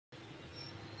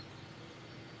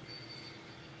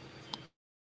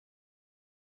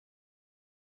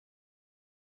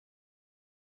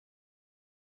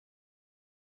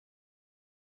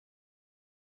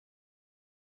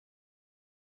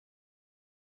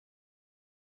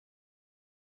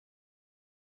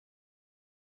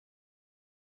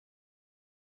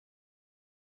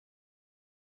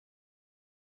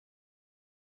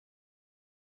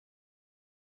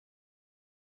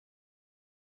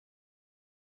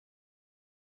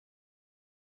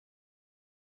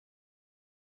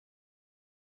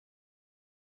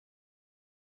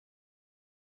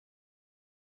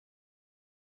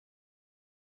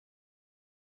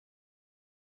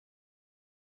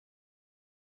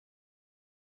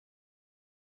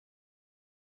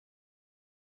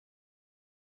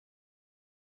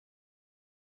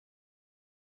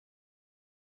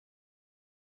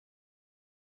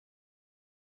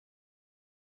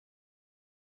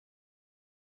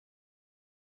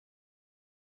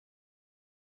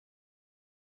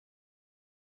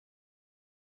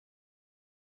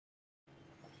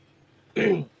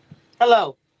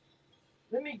Hello.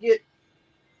 Let me get.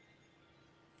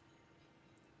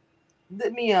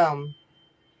 Let me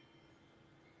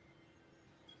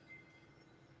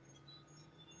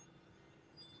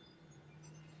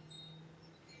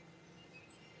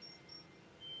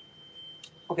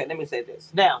Okay, let me say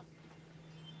this. Now,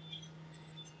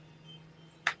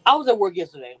 I was at work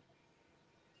yesterday,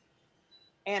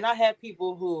 and I had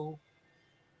people who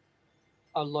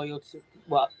are loyal to.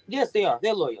 Well, yes, they are.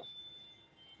 They're loyal.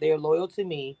 They are loyal to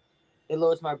me. They're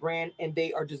loyal to my brand, and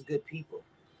they are just good people.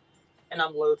 And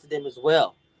I'm loyal to them as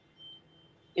well.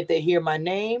 If they hear my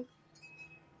name,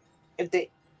 if they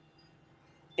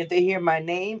if they hear my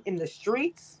name in the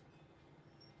streets,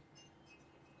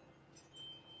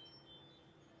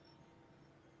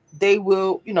 they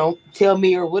will, tell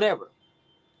me or whatever.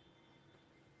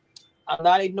 I'm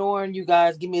not ignoring you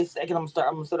guys. Give me a second. I'm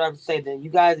gonna start to say then. You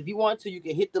guys, if you want to, you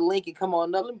can hit the link and come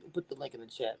on up. Let me put the link in the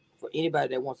chat for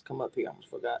anybody that wants to come up here. I almost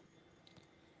forgot.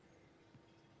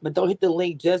 But don't hit the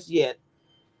link just yet.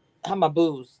 How my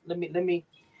booze? Let me.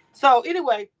 So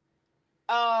anyway,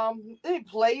 let me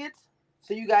play it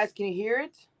so you guys can hear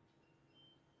it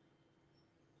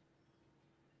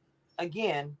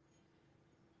again.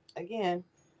 Again,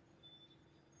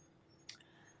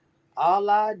 all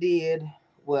I did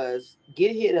was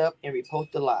get hit up and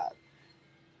repost the live.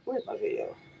 Where's my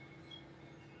video?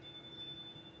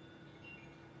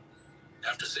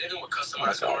 After saving with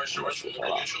customized car insurance from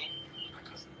Liberty Mutual.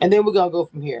 And then we're gonna go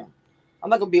from here. I'm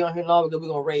not gonna be on here long because we're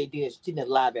gonna raid this. She's not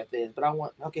live after this, but I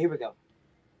want. Okay, here we go.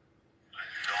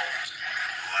 Don't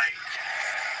like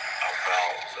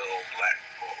about Little Black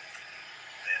Book.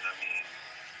 And I mean,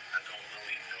 I don't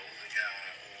really know the guy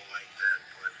all like that,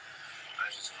 but I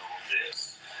just know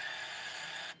this.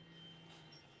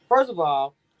 First of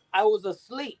all, I was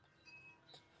asleep.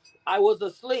 I was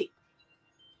asleep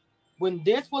when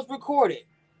this was recorded.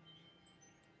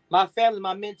 My family,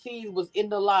 my mentees was in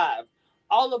the live.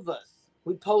 All of us.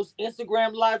 We post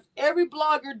Instagram lives. Every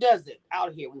blogger does it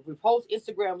out here. We post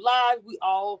Instagram lives. We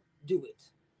all do it.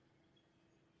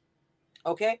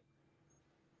 Okay?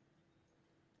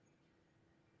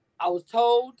 I was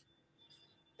told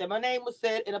that my name was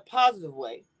said in a positive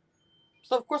way.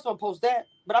 So of course I'm gonna post that.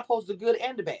 But I post the good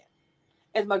and the bad.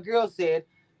 As my girl said,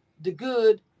 the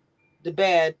good, the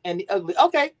bad, and the ugly.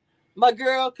 Okay. My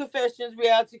girl, Confessions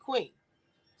Reality Queen,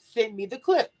 sent me the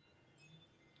clip.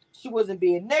 She wasn't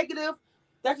being negative.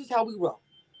 That's just how we roll.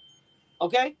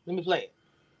 Okay? Let me play it.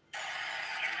 He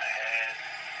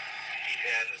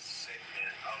had a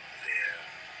segment up there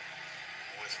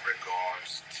with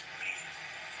regards to me,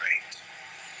 right?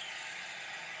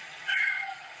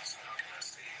 So how can I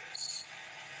say this?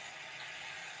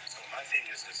 So my thing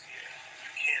is this here. You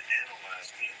can't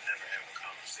analyze me and never have a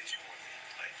conversation with me.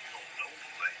 Like, you don't know me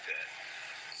like that.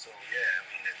 So yeah, I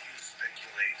mean, if you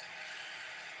speculate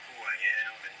who I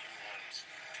am and you want to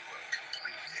do a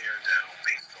complete tear down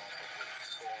based off of what you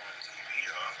saw on TV,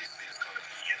 obviously it's going to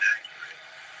be inaccurate.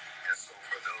 And so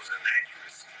for those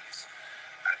inaccuracies,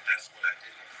 that's what I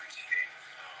didn't appreciate.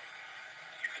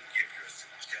 You can give your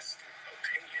suggested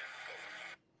opinion, but when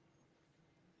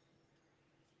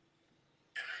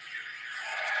you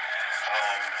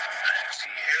see,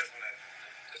 here's what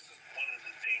this is one of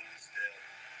the things that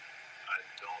I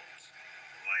don't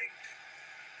like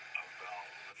about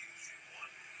reviews you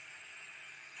want,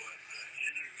 but the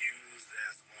interviews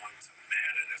that's going to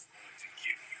matter, that's going to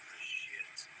give you the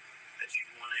shit that you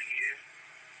want to hear,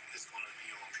 is going to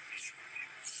be on Commission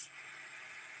Reviews.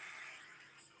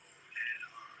 So add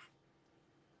on.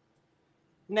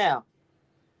 Now,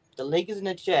 the link is in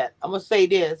the chat. I'm gonna say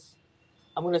this.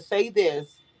 I'm gonna say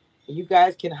this, and you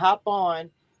guys can hop on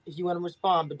if you want to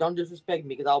respond, but don't disrespect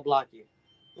me because I'll block you.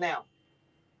 Now,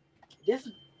 this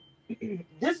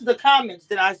this is the comments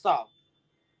that I saw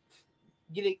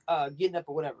getting up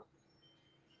or whatever.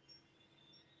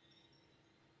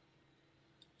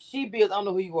 She Bills, I don't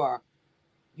know who you are.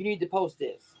 You need to post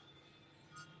this.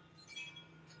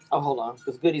 Oh, hold on,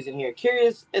 because Goody's in here.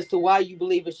 Curious as to why you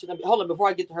believe it shouldn't be. Hold on, before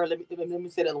I get to her, let me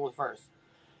say that one first.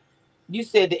 You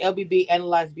said the LBB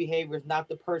analyzed behavior is not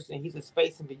the person. He's a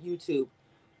space for YouTube.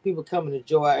 People coming to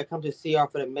joy. I come to CR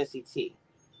for the messy tea.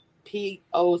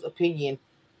 PO's opinion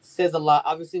says a lot.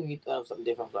 Obviously, we need something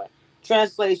different. But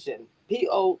translation: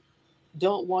 PO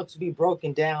don't want to be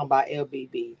broken down by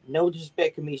LBB. No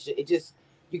disrespect, Kamisha. It just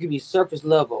you can be surface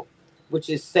level, which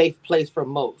is safe place for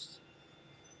most.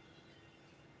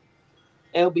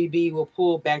 LBB will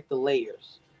pull back the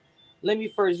layers. Let me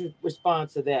first respond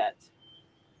to that.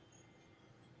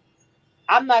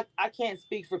 I'm not. I can't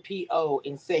speak for PO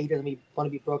and say he doesn't want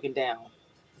to be broken down.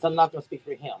 So I'm not going to speak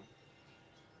for him.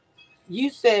 you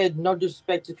said no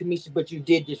disrespect to Kamisha, but you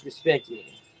did disrespect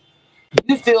me.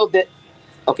 You feel that?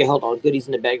 Okay, hold on. Goody's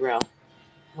in the background.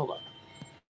 Hold on.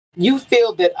 You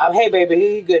feel that? Hey, baby.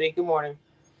 Hey, Goody. Good morning.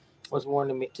 What's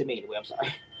morning to me anyway? I'm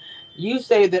sorry. You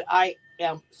say that I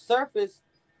am surface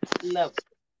level,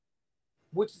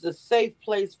 which is a safe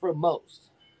place for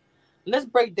most. Let's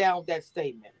break down that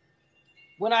statement.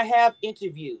 When I have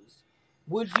interviews,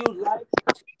 would you like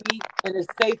to be in a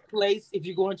safe place if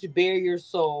you're going to bare your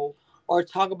soul or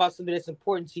talk about something that's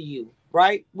important to you,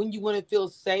 right? When you want to feel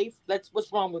safe, that's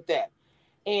what's wrong with that.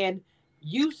 And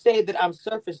you say that I'm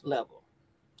surface level.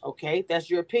 Okay, that's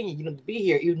your opinion. You don't have to be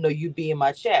here, even though you be in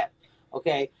my chat.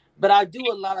 Okay, but I do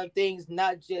a lot of things,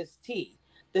 not just tea.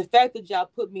 The fact that y'all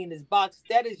put me in this box,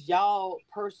 that is y'all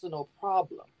personal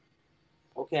problem.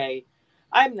 Okay,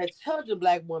 I'm an intelligent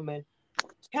black woman,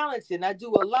 talented, and I do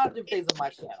a lot of different things on my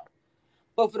channel.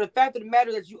 But for the fact of the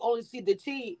matter that you only see the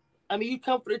tea, I mean, you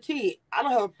come for the tea. I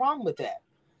don't have a problem with that.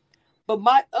 But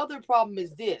my other problem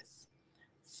is this: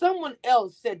 someone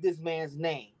else said this man's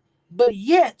name, but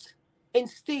yet and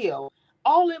still,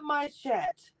 all in my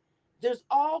chat, there's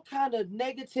all kind of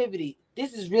negativity.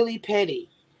 This is really petty.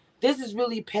 This is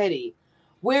really petty.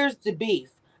 Where's the beef?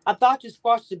 I thought you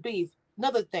squashed the beef.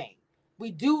 Another thing,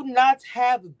 we do not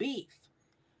have beef.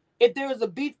 If there is a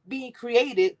beef being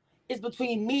created, it's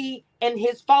between me and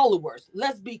his followers.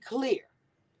 Let's be clear.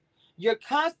 You're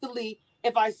constantly,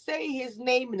 if I say his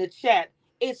name in the chat,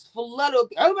 it's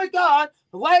flooded. Oh my God,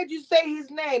 why did you say his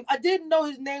name? I didn't know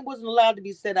his name wasn't allowed to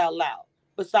be said out loud,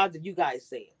 besides if you guys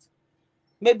say it.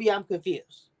 Maybe I'm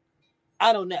confused.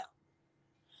 I don't know.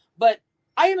 But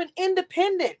I am an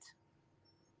independent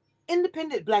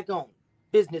black owned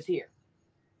business here.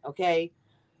 Okay?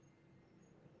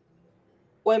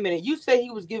 Wait a minute. You say he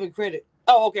was giving credit.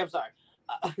 Oh, okay. I'm sorry.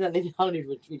 I don't need to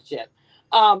retweet chat.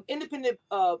 Independent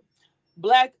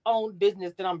black owned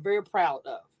business that I'm very proud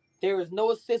of. There is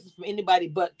no assistance from anybody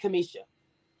but Kamisha.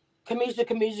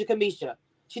 Kamisha.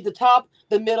 She's the top,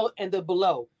 the middle, and the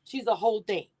below. She's the whole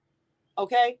thing.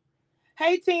 Okay?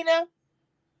 Hey, Tina.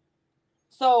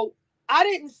 So I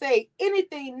didn't say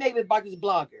anything negative about this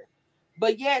blogger,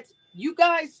 but yet you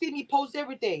guys see me post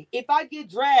everything. If I get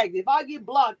dragged, if I get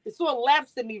blocked, if someone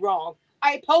laughs at me wrong,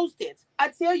 I post it. I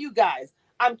tell you guys,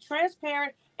 I'm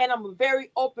transparent and I'm a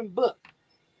very open book.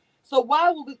 So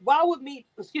why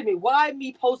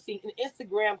me posting an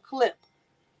Instagram clip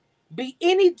be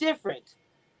any different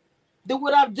than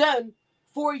what I've done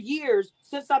for years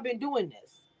since I've been doing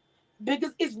this?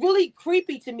 Because it's really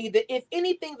creepy to me that if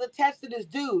anything's attached to this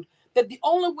dude, that the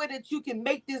only way that you can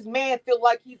make this man feel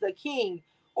like he's a king,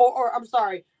 or I'm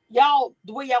sorry, y'all,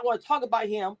 the way y'all want to talk about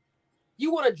him,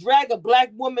 you want to drag a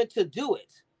black woman to do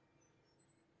it.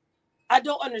 I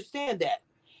don't understand that.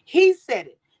 He said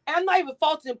it. And I'm not even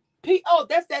faulting Oh,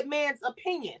 that's that man's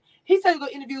opinion. He said he was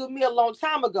going to interview with me a long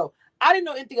time ago. I didn't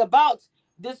know anything about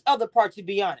this other part, to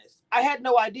be honest. I had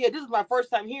no idea. This was my first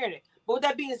time hearing it. But with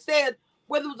that being said,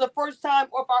 whether it was the first time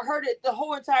or if I heard it the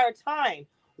whole entire time,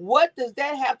 what does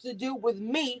that have to do with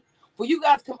me for you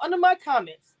guys to come under my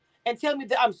comments and tell me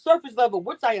that I'm surface level,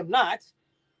 which I am not?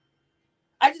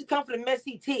 I just come for the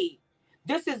messy tea.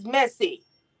 This is messy.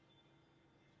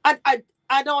 I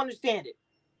don't understand it.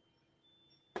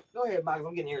 Go ahead, Mike.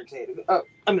 I'm getting irritated. I'm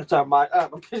gonna talk about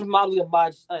modeling a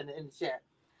mod in the chat.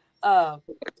 Uh,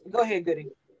 go ahead, Goody.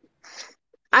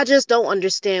 I just don't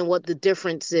understand what the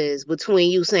difference is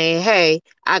between you saying, hey,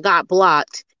 I got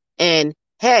blocked, and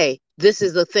hey, this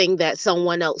is the thing that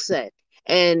someone else said.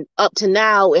 And up to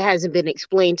now, it hasn't been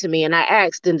explained to me. And I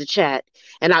asked in the chat,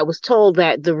 and I was told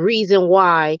that the reason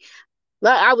why,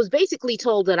 I was basically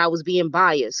told that I was being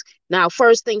biased. Now,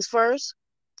 first things first,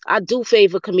 I do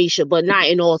favor Kamisha, but not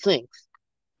in all things.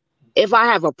 If I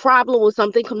have a problem with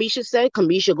something Kamisha said,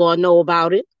 Kamisha gonna know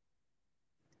about it.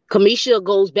 Kamisha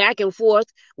goes back and forth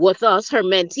with us, her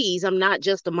mentees. I'm not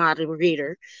just a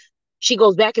moderator. She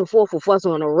goes back and forth with us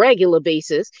on a regular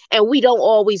basis, and we don't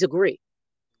always agree.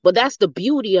 But that's the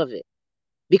beauty of it,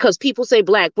 because people say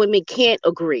black women can't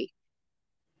agree,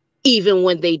 even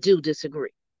when they do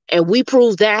disagree. And we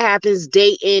prove that happens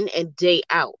day in and day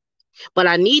out. But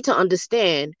I need to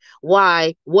understand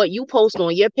why what you post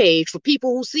on your page, for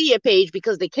people who see your page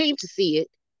because they came to see it,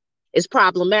 is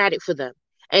problematic for them.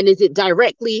 And is it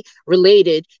directly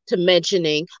related to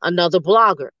mentioning another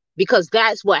blogger? Because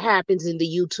that's what happens in the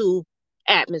YouTube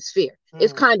atmosphere.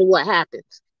 It's kind of what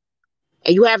happens.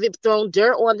 And you haven't thrown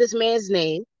dirt on this man's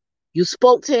name. You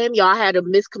spoke to him. Y'all had a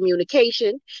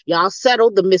miscommunication. Y'all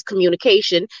settled the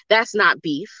miscommunication. That's not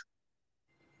beef.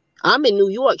 I'm in New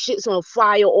York. Shit's on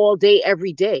fire all day,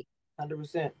 every day.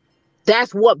 100%.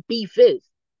 That's what beef is.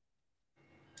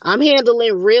 I'm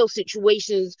handling real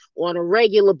situations on a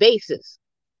regular basis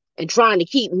and trying to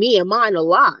keep me and mine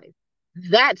alive.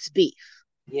 That's beef.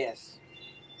 Yes.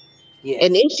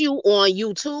 An Yes. issue on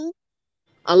YouTube,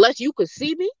 unless you could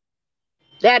see me,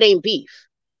 that ain't beef.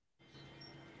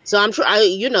 So I'm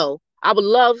trying, I would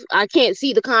love, I can't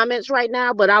see the comments right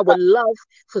now, but I would love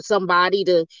for somebody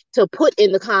to put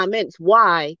in the comments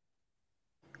why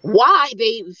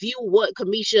they view what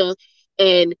Kamisha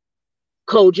and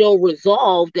Kojo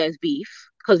resolved as beef,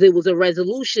 because it was a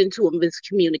resolution to a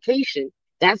miscommunication.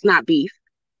 That's not beef.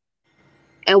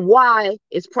 And why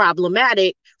it's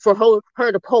problematic for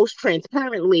her to post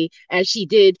transparently as she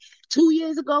did 2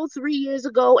 years ago, 3 years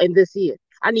ago, and this year.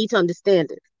 I need to understand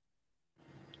it.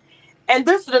 And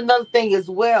this is another thing as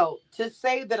well. To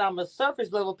say that I'm a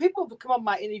surface level, people have come on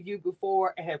my interview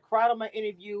before and have cried on my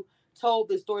interview, told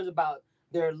their stories about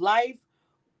their life.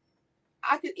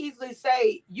 I could easily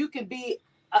say you can be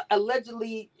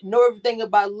allegedly know everything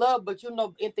about love, but you don't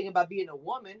know anything about being a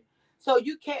woman. So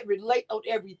you can't relate on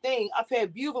everything. I've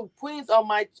had beautiful queens on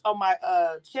my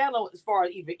channel as far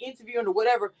as either interviewing or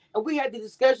whatever, and we had the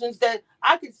discussions that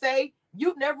I could say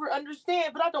you never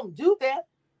understand, but I don't do that.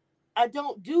 I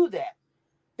don't do that.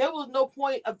 There was no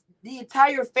point of the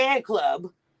entire fan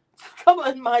club come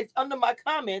on my under my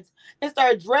comments and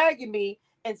start dragging me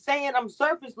and saying I'm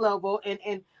surface level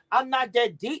and I'm not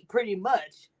that deep pretty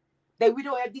much. That we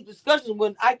don't have deep discussions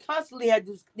when I constantly had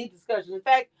this deep discussions. In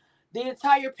fact, the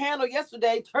entire panel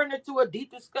yesterday turned into a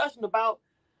deep discussion about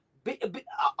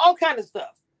all kind of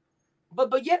stuff.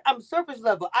 But yet I'm surface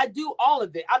level. I do all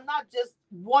of it. I'm not just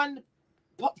one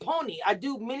pony. I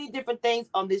do many different things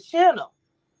on this channel.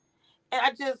 And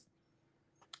I just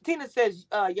Tina says,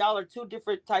 y'all are two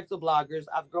different types of bloggers.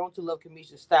 I've grown to love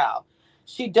Kamisha's style.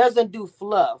 She doesn't do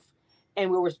fluff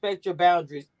and will respect your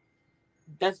boundaries.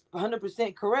 That's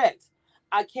 100% correct.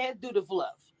 I can't do the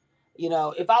fluff.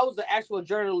 If I was an actual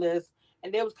journalist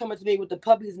and they was coming to me with the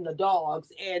puppies and the dogs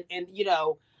and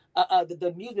the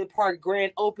amusement park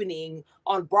grand opening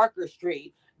on Barker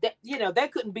Street,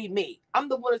 that couldn't be me. I'm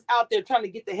the one that's out there trying to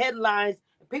get the headlines.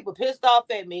 And people pissed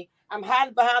off at me. I'm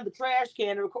hiding behind the trash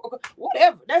can or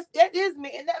whatever. That is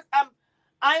me, and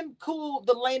I'm cool.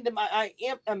 The lane that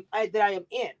that I am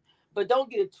in, but don't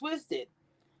get it twisted.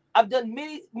 I've done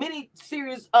many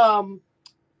serious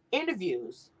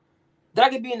interviews that I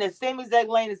could be in the same exact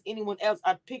lane as anyone else.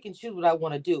 I pick and choose what I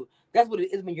want to do. That's what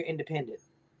it is when you're independent.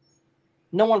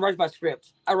 No one writes my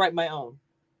script. I write my own.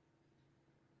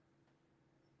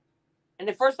 And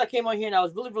at first I came on here and I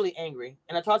was really, really angry.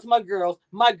 And I talked to my girls,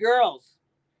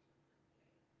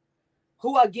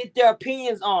 who I get their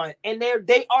opinions on, and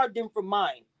they are different from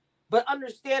mine. But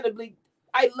understandably,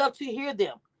 I love to hear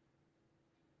them.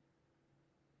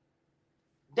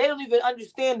 They don't even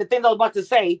understand the things I was about to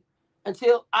say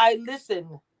until I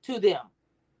listen to them.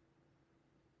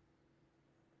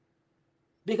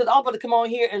 Because I'm about to come on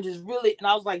here and just really, and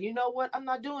I was like, you know what? I'm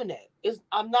not doing that.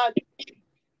 I'm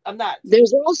not.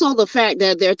 There's also the fact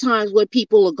that there are times where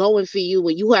people are going for you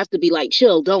and you have to be like,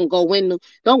 chill, don't go in,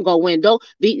 don't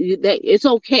be, it's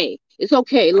okay. It's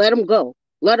okay. Let them go.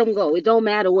 Let them go. It don't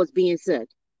matter what's being said.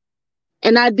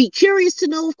 And I'd be curious to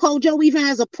know if Kojo even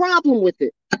has a problem with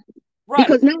it. Right.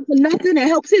 Because not for nothing, it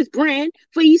helps his brand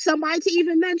for somebody to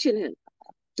even mention him.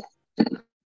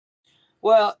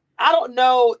 Well, I don't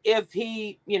know if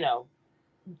he,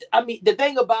 I mean, the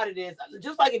thing about it is,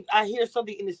 just like if I hear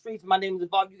something in the streets, my name is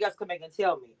involved, you guys come back and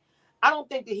tell me. I don't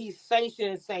think that he's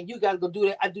sanctioning saying, you guys go do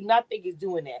that. I do not think he's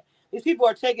doing that. These people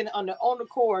are taking it on their own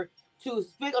accord to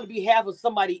speak on behalf of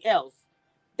somebody else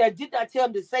that did not tell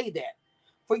him to say that.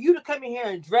 For you to come in here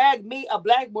and drag me, a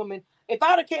black woman, if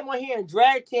I would have came on here and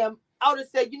dragged him, I would have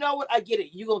said, you know what, I get it.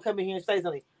 You're going to come in here and say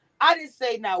something. I didn't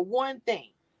say not one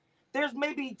thing. There's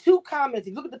maybe 2 comments.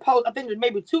 If you look at the post, I think there's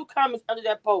maybe 2 comments under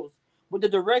that post with the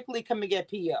directly coming at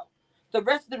PO. The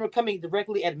rest of them are coming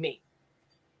directly at me.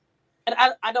 And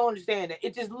I don't understand it.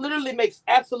 It just literally makes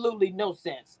absolutely no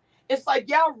sense. It's like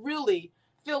y'all really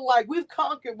feel like we've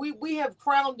conquered, we have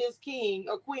crowned this king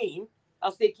or queen.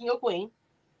 I'll say king or queen.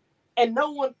 And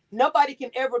nobody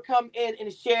can ever come in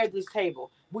and share this table.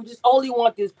 We just only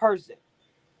want this person.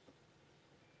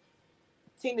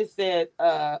 Tina said,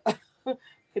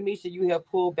 Kamisha, you have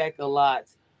pulled back a lot.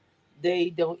 They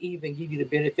don't even give you the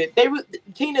benefit.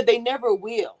 Tina, they never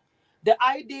will. The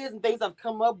ideas and things I've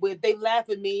come up with, they laugh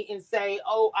at me and say,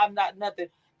 "Oh, I'm not nothing."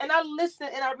 And I listen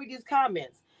and I read these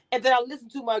comments, and then I listen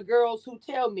to my girls who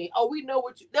tell me, "Oh, we know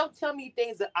what you." They'll tell me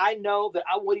things that I know that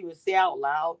I wouldn't even say out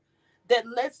loud. That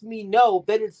lets me know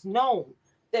that it's known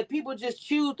that people just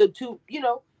choose to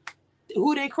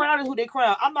who they crown is who they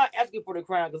crown. I'm not asking for the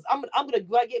crown because I'm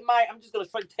gonna get mine. I'm just gonna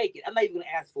straight take it. I'm not even gonna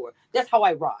ask for it. That's how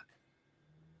I rock.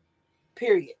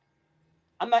 Period.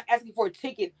 I'm not asking for a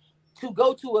ticket to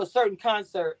go to a certain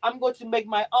concert. I'm going to make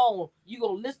my own. You're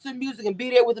gonna listen to music and be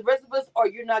there with the rest of us, or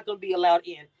you're not gonna be allowed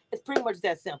in. It's pretty much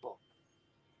that simple.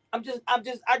 I just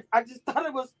thought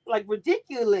it was like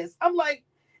ridiculous. I'm like,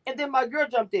 and then my girl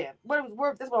jumped in. What it was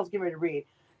worth, that's what I was getting ready to read.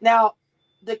 Now,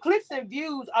 the clicks and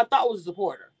views I thought was a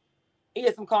supporter.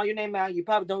 Yes, I'm calling your name out. You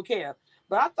probably don't care.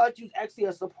 But I thought you was actually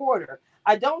a supporter.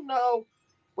 I don't know.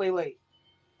 Wait.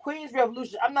 Queen's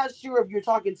Revolution. I'm not sure if you're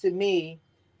talking to me.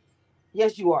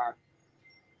 Yes, you are.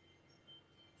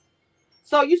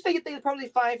 So you say you think it's probably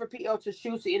fine for PO to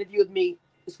choose to interview with me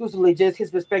exclusively, just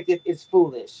his perspective is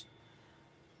foolish.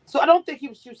 So I don't think he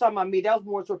was talking about me. That was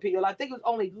more torpedo. I think it was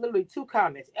only literally 2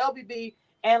 comments. LBB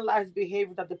analyzes behavior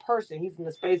without the person. He's in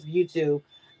the space of YouTube.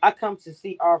 I come to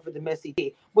see R for the messy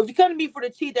tea. Well, if you come to me for the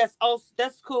tea, that's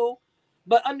cool.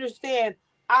 But understand,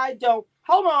 I don't.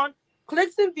 Hold on.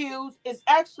 Clicks and views is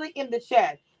actually in the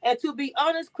chat. And to be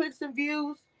honest, clicks and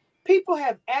views, people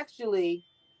have actually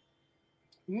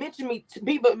mentioned me to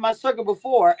people in my circle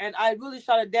before, and I really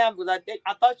shot it down because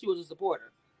I thought she was a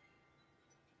supporter.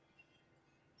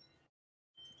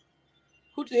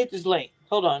 Who just hit this link?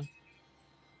 Hold on.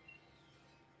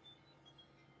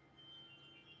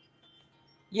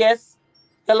 Yes.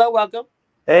 Hello, welcome.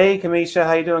 Hey, Kamisha,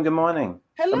 how you doing? Good morning.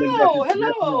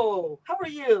 Hello. How are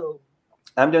you?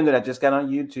 I'm doing good. I just got on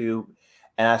YouTube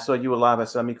and I saw you were live. I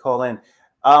saw me call in.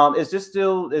 Is this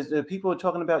still? Is people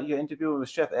talking about your interview with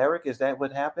Chef Eric? Is that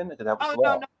what happened? Because that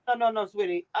was No,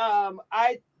 sweetie.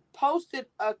 I posted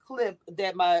a clip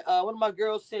that my one of my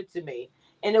girls sent to me,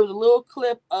 and it was a little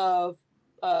clip of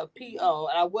PO,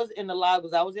 and I wasn't in the live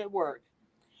because I was at work,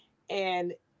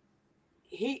 and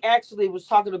he actually was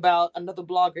talking about another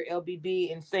blogger,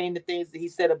 LBB, and saying the things that he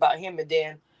said about him. And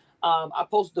then I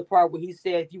posted the part where he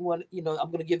said, if you want, I'm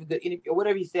going to give a good interview or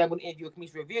whatever he said, I'm going to interview with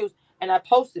Community Reviews. And I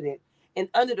posted it. And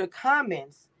under the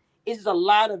comments, it's just a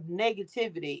lot of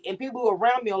negativity. And people who are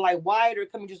around me are like, why they're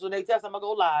coming just so next time I'm going to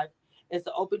go live. It's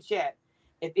an open chat.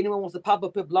 If anyone wants to pop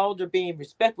up as long as they're being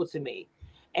respectful to me.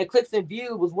 And Clicks and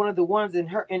View was one of the ones in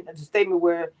the statement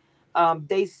where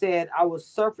they said I was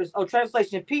surface. Oh,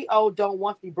 translation: PO don't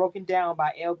want to be broken down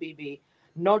by LBB.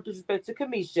 No disrespect to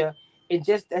Kamisha. It's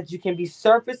just that you can be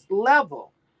surface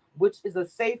level, which is a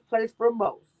safe place for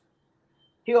most.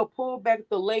 He'll pull back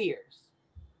the layers.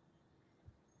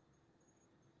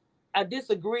 I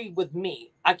disagree with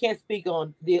me. I can't speak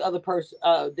on the other person,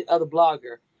 the other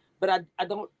blogger, but I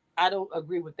don't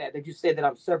agree with that. That you said that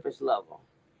I'm surface level.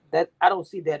 That I don't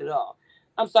see that at all.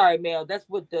 I'm sorry, Mel. That's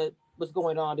what's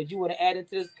going on. Did you want to add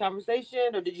into this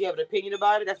conversation, or did you have an opinion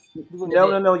about it?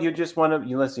 No. You're just one of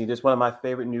You're just one of my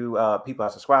favorite new people I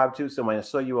subscribe to. So when I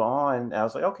saw you were on, I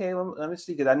was like, okay, let me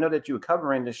see, because I know that you were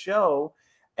covering the show,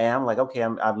 and I'm like, okay,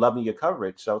 I'm loving your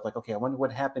coverage. So I was like, okay, I wonder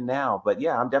what happened now. But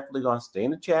yeah, I'm definitely going to stay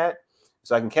in the chat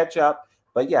so I can catch up.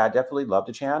 But yeah, I definitely love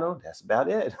the channel. That's about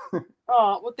it.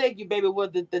 Oh, well, thank you, baby. Well,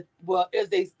 as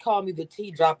they call me, the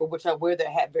tea dropper, which I wear that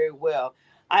hat very well.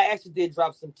 I actually did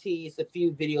drop some teas a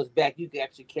few videos back. You can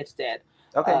actually catch that.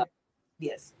 Okay.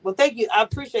 Yes. Well, thank you. I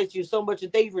appreciate you so much,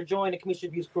 and thank you for joining the Commission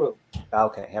Reviews crew.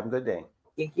 Okay. Have a good day.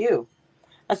 Thank you.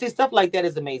 I see stuff like that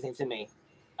is amazing to me.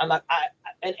 I'm like,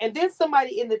 and then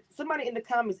somebody in the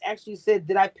comments actually said,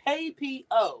 "Did I pay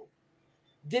PO?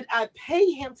 Did I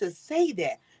pay him to say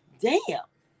that? Damn,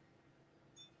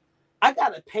 I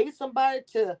gotta pay somebody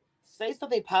to say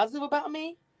something positive about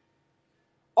me,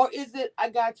 or is it I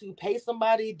got to pay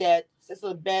somebody that says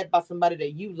something bad about somebody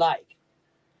that you like?"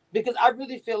 Because I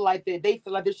really feel like that they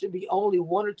feel like there should be only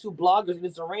 1 or 2 bloggers in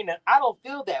this arena. I don't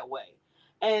feel that way,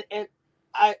 and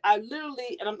I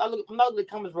literally, and I'm not looking at the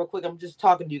comments real quick. I'm just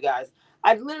talking to you guys.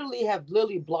 I literally have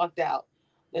blocked out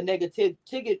the negative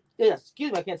ticket. Yeah,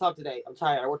 excuse me, I can't talk today. I'm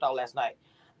tired. I worked all last night.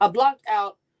 I blocked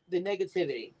out the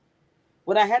negativity.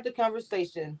 When I had the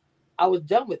conversation, I was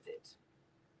done with it.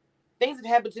 Things have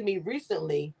happened to me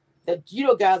recently that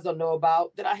guys don't know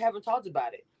about, that I haven't talked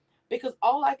about it. Because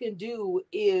all I can do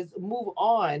is move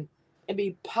on and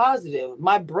be positive.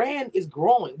 My brand is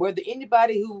growing. Whether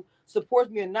anybody who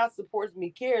supports me or not supports me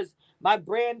cares, my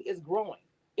brand is growing.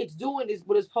 It's doing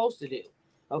what it's supposed to do.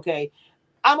 Okay.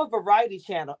 I'm a variety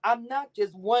channel. I'm not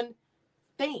just one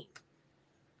thing.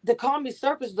 To call me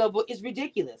surface level is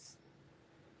ridiculous.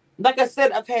 Like I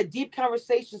said, I've had deep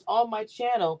conversations on my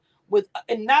channel with,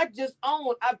 and not just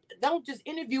OWN. I don't just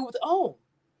interview with OWN.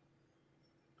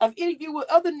 I've interviewed with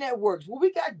other networks where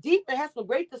we got deep and had some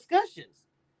great discussions.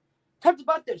 Talked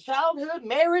about their childhood,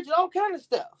 marriage, and all kind of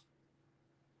stuff.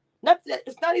 Not that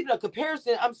it's not even a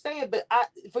comparison. I'm saying, but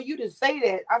for you to say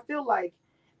that, I feel like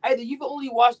either you've only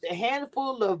watched a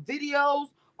handful of videos,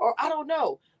 or I don't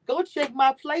know. Go check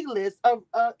my playlist of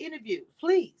interviews,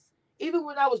 please. Even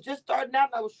when I was just starting out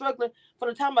and I was struggling, from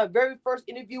the time my very first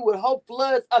interview with Hope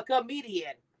Floods, a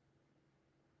comedian,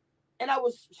 and I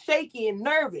was shaky and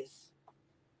nervous.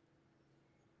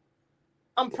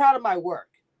 I'm proud of my work,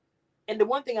 and the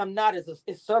one thing I'm not is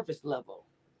surface level.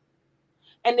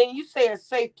 And then you say a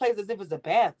safe place as if it's a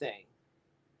bad thing.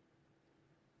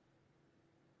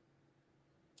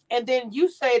 And then you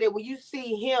say that when you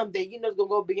see him, that you know it's gonna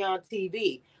go beyond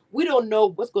TV. We don't know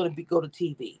what's gonna go to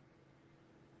TV.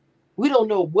 We don't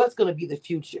know what's gonna be the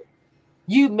future.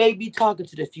 You may be talking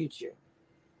to the future.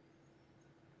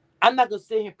 I'm not gonna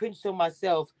sit here and pinch on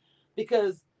myself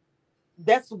because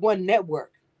that's one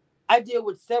network. I deal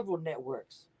with several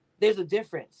networks. There's a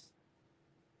difference.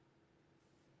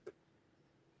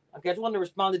 Okay, I just want to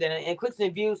respond to that. And clicks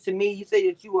and views, to me, you say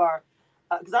that you are,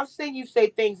 because I've seen you say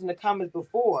things in the comments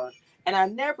before, and I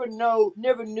never knew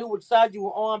which side you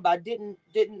were on, but I didn't.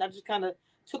 I just kind of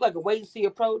took like a wait and see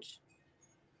approach.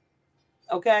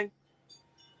 Okay.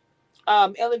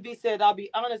 LNB said, "I'll be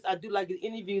honest, I do like the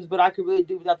interviews, but I could really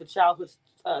do without the childhood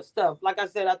stuff. Like I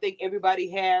said, I think everybody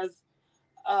has,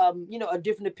 a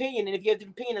different opinion, and if you have a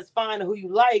different opinion, that's fine. Who you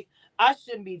like, I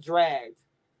shouldn't be dragged.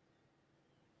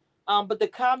 But the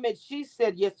comment she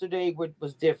said yesterday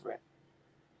was different.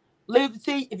 Leave the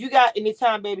T. If you got any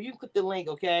time, baby, you can click the link,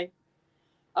 okay?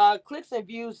 Clicks and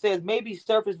views says maybe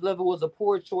surface level was a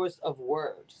poor choice of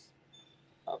words.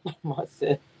 I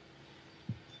said,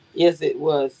 yes, it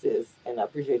was, sis, and I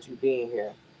appreciate you being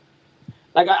here.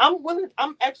 Like I'm willing.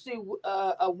 I'm actually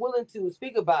willing to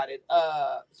speak about it.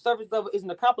 Surface level isn't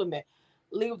a compliment.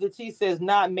 Leave the T says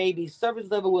not maybe.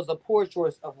 Surface level was a poor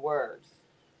choice of words.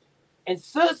 And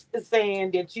sis is saying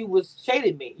that you was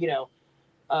shading me.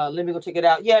 Let me go check it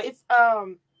out. Yeah, it's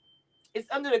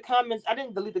under the comments. I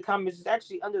didn't delete the comments. It's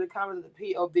actually under the comments of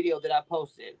the PO video that I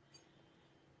posted.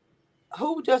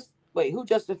 Who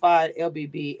justified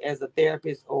LBB as a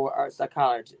therapist or a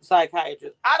psychiatrist?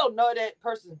 I don't know that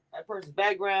person's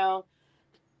background.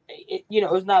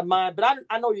 It's not mine, but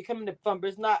I know you're coming from, but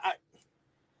it's not.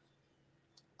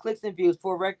 Clicks and views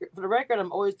for the record.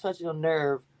 I'm always touching a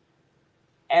nerve.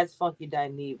 As Funky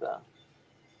Dineva.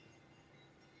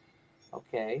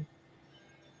 Okay.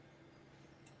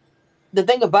 The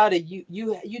thing about it,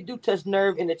 you do touch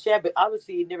nerve in the chat, but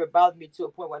obviously it never bothered me to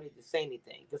a point where I need to say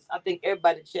anything. Because I think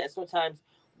everybody in the chat, sometimes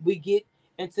we get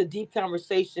into deep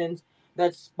conversations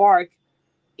that spark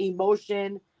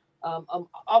emotion,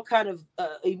 all kind of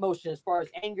emotion as far as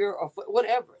anger or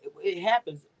whatever. It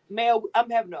happens. Mel, I'm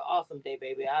having an awesome day,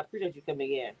 baby. I appreciate you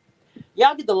coming in.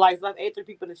 Y'all get the likes. I have 83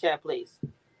 people in the chat, please.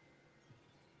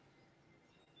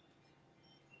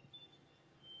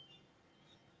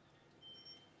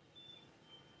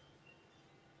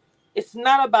 It's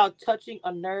not about touching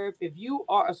a nerve. If you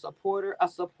are a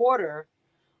supporter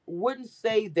wouldn't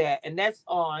say that. And that's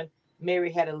on Mary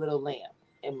Had a Little Lamb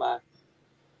in my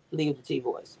Leave the T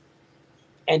voice.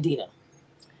 And Dina.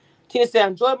 Tina said, I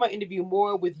enjoyed my interview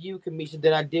more with you, Kamisha,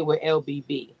 than I did with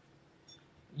LBB.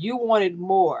 You wanted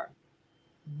more,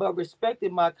 but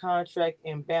respected my contract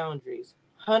and boundaries.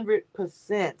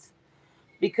 100%.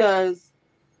 Because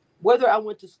whether I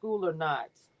went to school or not,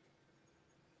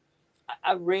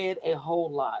 I read a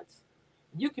whole lot.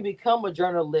 You can become a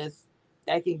journalist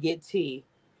that can get tea,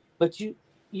 but you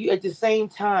at the same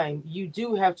time you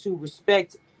do have to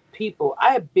respect people.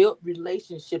 I have built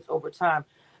relationships over time.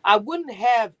 I wouldn't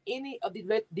have any of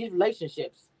these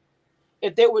relationships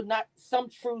if there were not some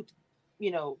truth,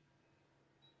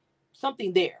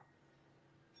 something there.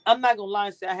 I'm not gonna lie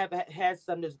and say I haven't had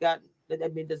some that's got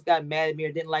mad at me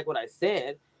or didn't like what I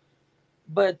said.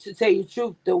 But to tell you the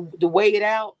truth, the weigh it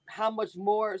out, how much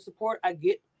more support I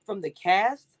get from the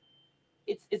cast,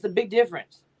 it's a big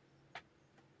difference.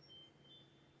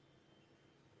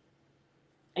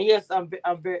 And yes, I'm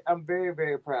very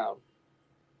very proud.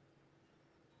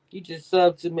 You just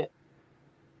subbed to me.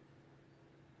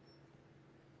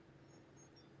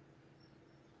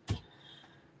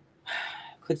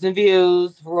 Clicks and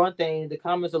views for one thing. The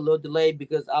comments are a little delayed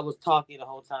because I was talking the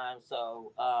whole time,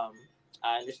 so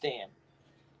I understand.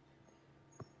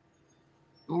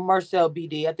 Marcel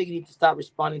BD, I think you need to stop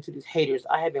responding to these haters.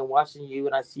 I have been watching you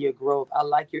and I see your growth. I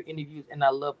like your interviews and I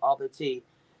love all the tea.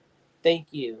 Thank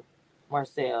you,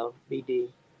 Marcel BD.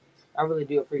 I really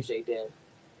do appreciate that.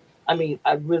 I mean,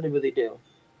 I really, really do.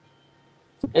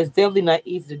 It's definitely not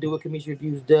easy to do what Commission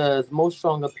Reviews does. Most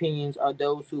strong opinions are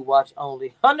those who watch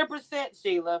only. 100%,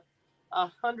 Sheila.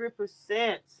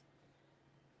 100%.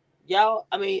 Y'all,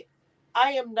 I mean,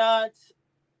 I am not.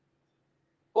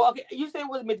 Well, okay, you say it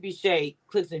wasn't meant to be shade,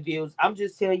 clicks and views. I'm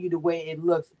just telling you the way it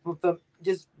looks from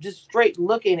just straight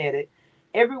looking at it.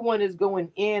 Everyone is going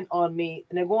in on me,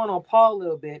 and they're going on Paul a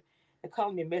little bit and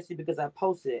calling me messy because I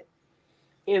posted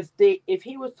it. If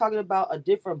he was talking about a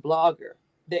different blogger,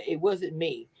 that it wasn't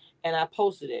me, and I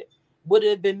posted it, would it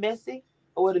have been messy,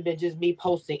 or would it have been just me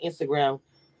posting Instagram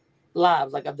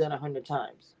lives like I've done 100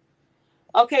 times?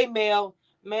 Okay,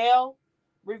 Mel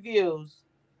reviews.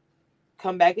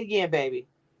 Come back again, baby,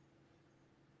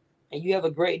 and you have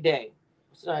a great day.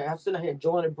 So I'm sitting here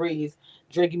enjoying the breeze,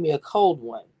 drinking me a cold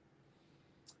one.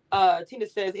 Tina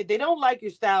says, if they don't like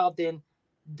your style, then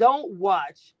don't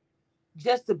watch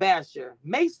Just the Basher.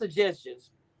 Make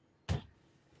suggestions.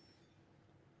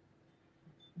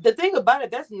 The thing about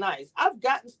it, that's nice. I've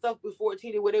gotten stuff before,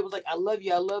 Tina, where they was like, I love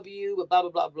you, but blah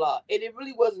blah blah blah. And it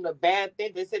really wasn't a bad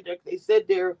thing. They said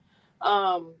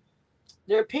um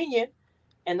their opinion,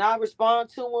 and I respond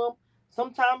to them.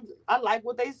 Sometimes I like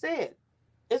what they said.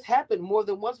 It's happened more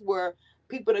than once where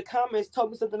people in the comments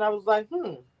told me something I was like,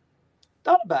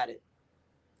 thought about it.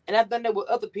 And I've done that with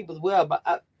other people as well.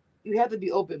 But you have to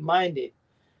be open minded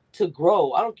to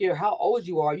grow. I don't care how old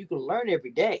you are, you can learn every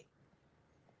day.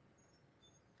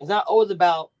 It's not always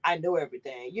about I know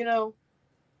everything, you know?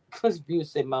 Because View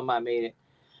said my mom made it.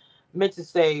 Meant to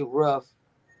say rough.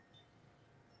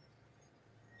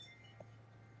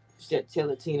 She said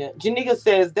tell it, Tina. Janika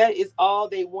says that is all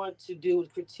they want to do is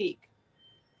critique.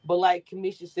 But like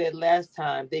Kamisha said last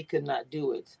time, they could not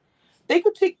do it. They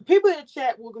critique people in the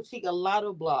chat will critique a lot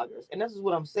of bloggers, and this is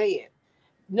what I'm saying.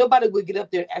 Nobody would get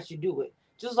up there and actually do it.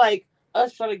 Just like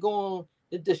us trying to go on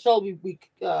the show we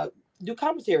do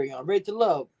commentary on Ready to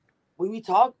Love. When we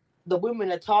talk, the women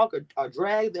that talk or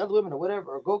drag the other women or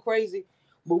whatever or go crazy.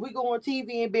 Will we go on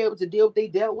TV and be able to deal with what they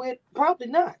dealt with? Probably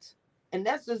not. And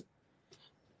that's just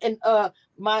and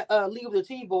my League of the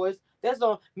Teen Boys. That's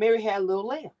on Mary Had a Little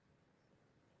Lamb.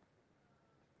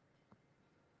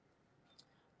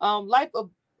 Life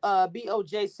of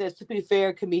BOJ says, to be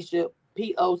fair, Kamisha,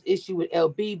 PO's issue with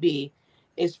LBB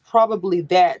is probably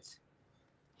that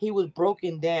he was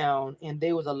broken down and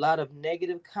there was a lot of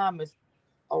negative comments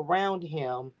around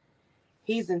him.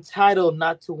 He's entitled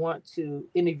not to want to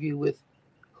interview with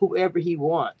whoever he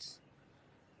wants.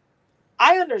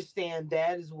 I understand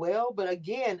that as well, but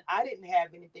again, I didn't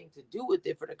have anything to do with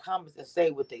it for the comments to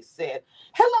say what they said.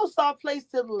 Hello, Soft Place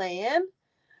to Land.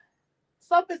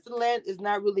 Soft Land is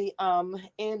not really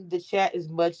in the chat as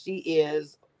much. She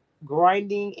is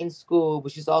grinding in school,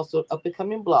 but she's also an up and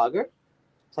coming blogger.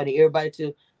 So I need everybody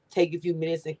to take a few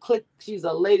minutes and click. She's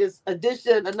a latest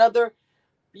addition, another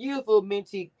beautiful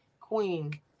minty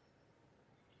queen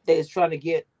that is trying to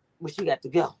get where she got to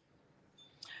go.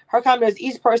 Her comment is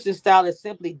each person's style is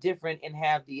simply different and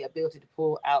have the ability to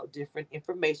pull out different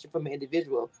information from an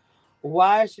individual.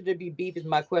 Why should there be beef is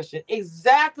my question.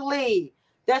 Exactly.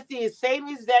 That's the same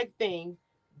exact thing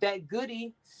that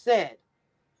Goody said.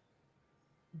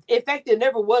 In fact, there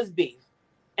never was beef.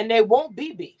 And there won't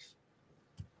be beef.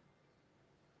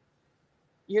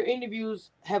 Your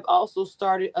interviews have also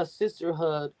started a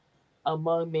sisterhood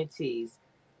among mentees.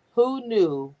 Who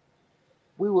knew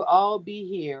we would all be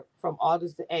here from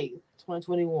August the 8th,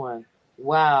 2021?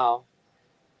 Wow.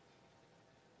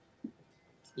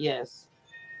 Yes.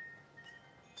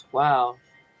 Wow.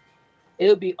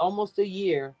 It'll be almost a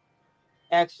year,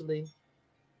 actually,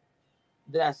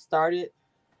 that I started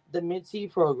the mentee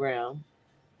program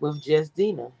with Just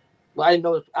Dina. Well, I didn't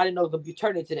know it was gonna be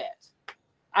turning to that.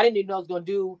 I didn't even know I was gonna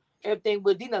do everything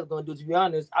what Dina was gonna do, to be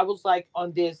honest. I was like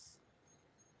on this,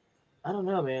 I don't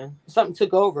know, man. Something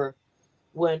took over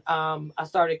when I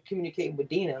started communicating with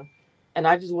Dina, and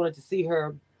I just wanted to see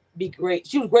her be great.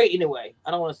 She was great anyway.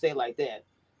 I don't want to say it like that.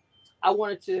 I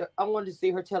wanted to see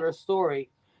her tell her story,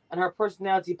 and her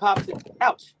personality popped to,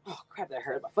 ouch. Oh crap, that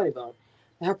hurt my funny bone.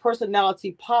 Her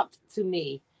personality popped to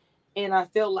me, and I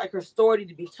felt like her story needed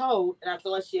to be told, and I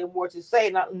felt like she had more to say.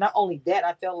 Not only that,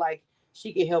 I felt like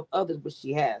she could help others, but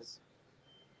she has.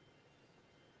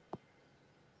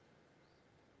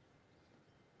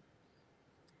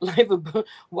 Life of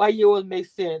why yours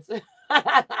makes sense. Okay,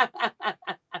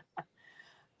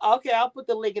 I'll put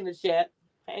the link in the chat.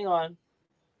 Hang on.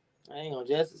 Hang on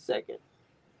just a second.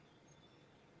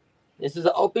 This is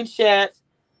an open chat.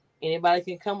 Anybody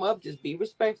can come up. Just be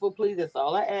respectful, please. That's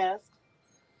all I ask.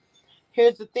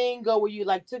 Here's the thing. Go where you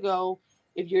like to go.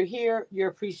 If you're here, you're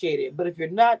appreciated. But if you're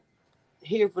not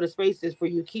here for the spaces for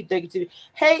you, keep negativity.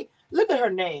 Hey, look at her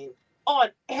name. On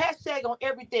hashtag on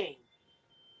everything.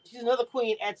 She's another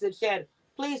queen at the chat.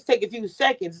 Please take a few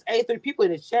seconds. 83 people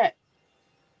in the chat.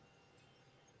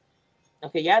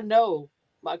 Okay, y'all know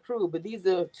my crew, but these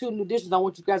are two new dishes I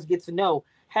want you guys to get to know.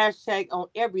 Hashtag on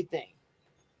everything.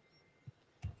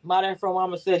 Modern Afro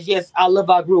Mama says, yes, I love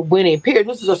our group winning. Period.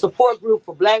 This is a support group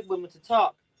for black women to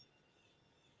talk.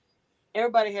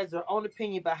 Everybody has their own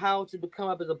opinion about how to become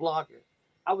up as a blogger.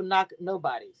 I would knock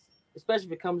nobody's, especially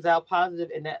if it comes out positive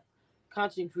and that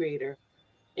content creator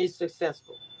is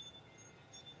successful.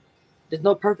 There's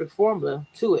no perfect formula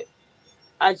to it.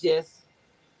 I just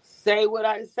say what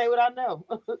I know.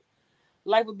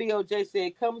 Life of BOJ said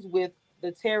it comes with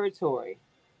the territory.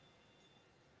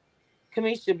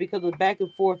 Kamisha, because of the back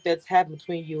and forth that's happened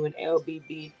between you and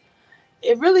LBB,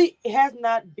 it really has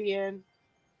not been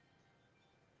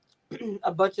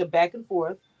a bunch of back and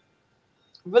forth.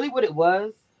 Really, what it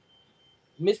was,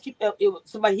 it was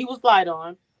somebody he was light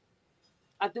on.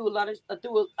 I threw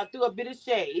a bit of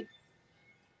shade.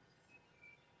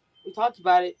 We talked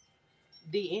about it.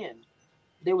 The end.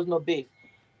 There was no beef.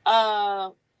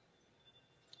 Uh,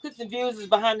 Clicks and views is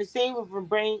behind the scene from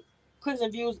Brain. Clicks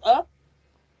and views up.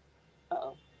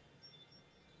 Uh-oh.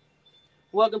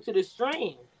 Welcome to the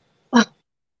stream.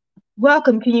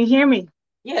 Welcome. Can you hear me?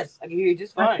 Yes, I can hear you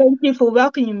just fine. Thank you for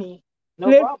welcoming me.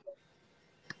 No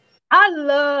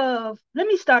problem. Let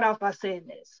me start off by saying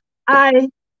this. I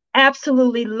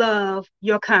absolutely love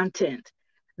your content.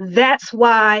 That's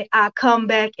why I come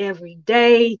back every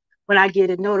day when I get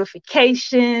a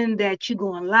notification that you're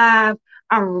going live.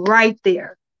 I'm right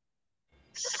there.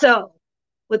 So,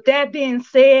 with that being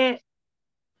said,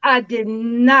 I did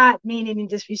not mean any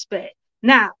disrespect.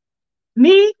 Now,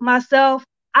 me, myself,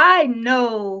 I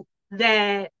know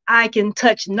that I can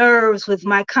touch nerves with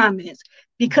my comments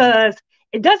because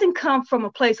it doesn't come from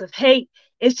a place of hate.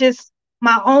 It's just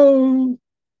my own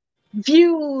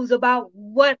views about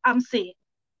what I'm seeing.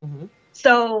 Mm-hmm.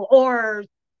 So, or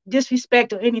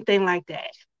disrespect or anything like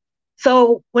that.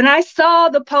 So when I saw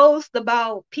the post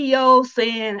about PO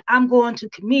saying, I'm going to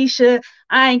Kamisha,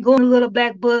 I ain't going to Little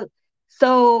Black Book.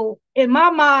 So in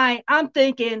my mind, I'm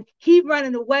thinking he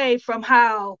running away from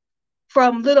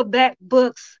Little Black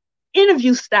Book's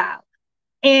interview style.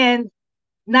 And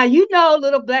now,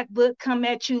 Little Black Book come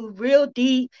at you real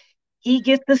deep. He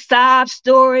gets the sob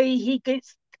story. He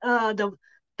gets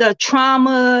the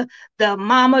trauma, the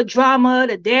mama drama,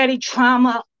 the daddy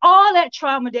trauma, all that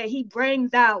trauma that he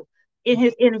brings out in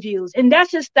his interviews. And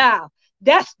that's his style.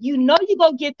 You're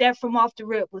going to get that from off the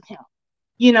rip with him.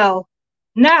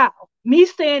 Now, me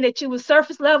saying that you were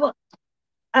surface level,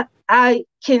 I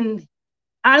can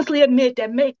honestly admit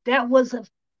that was a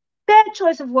bad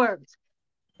choice of words.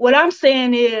 What I'm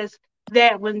saying is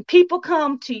that when people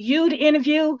come to you to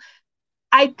interview,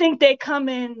 I think they come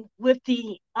in with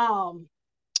the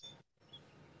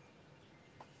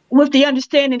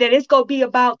understanding that it's going to be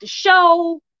about the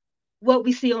show, what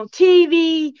we see on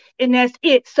TV, and that's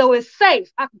it. So it's safe.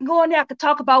 I can go in there, I can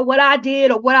talk about what I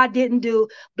did or what I didn't do,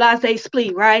 blase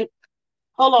split, right?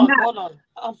 Hold on.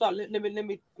 I'm sorry. Let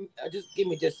me just give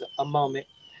me just a moment.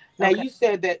 Now, okay. You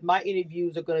said that my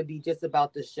interviews are going to be just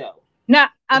about the show. Now,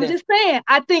 I'm just saying,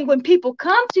 I think when people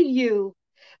come to you,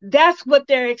 that's what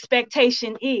their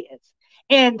expectation is.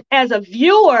 And as a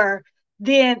viewer,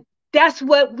 then that's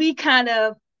what we kind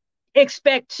of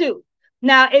expect too.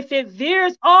 Now, if it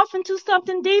veers off into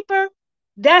something deeper,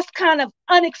 that's kind of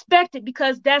unexpected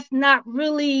because that's not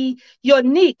really your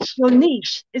niche. Your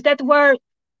niche, is that the word?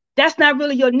 That's not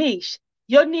really your niche.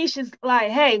 Your niche is like,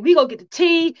 hey, we go get the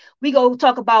tea. We go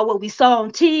talk about what we saw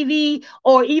on TV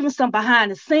or even some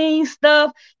behind the scenes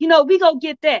stuff. We go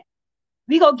get that.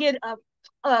 We go get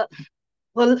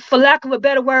well, for lack of a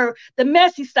better word, the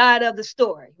messy side of the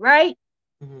story, right?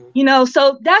 Mm-hmm.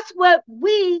 So that's what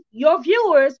your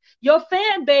viewers, your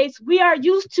fan base, we are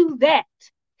used to that.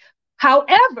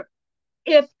 However,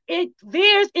 if it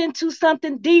veers into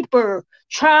something deeper,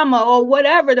 trauma or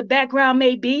whatever the background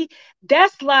may be,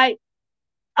 that's like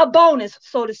a bonus,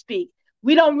 so to speak.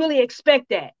 We don't really expect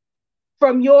that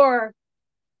from your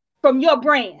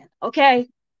brand, okay?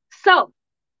 So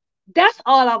that's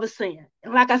all I was saying.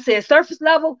 And like I said, surface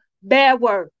level, bad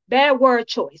word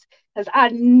choice. Because I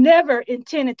never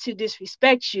intended to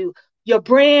disrespect you, your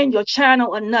brand, your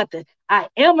channel, or nothing. I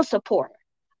am a supporter.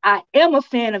 I am a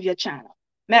fan of your channel.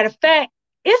 Matter of fact,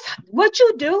 it's what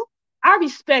you do. I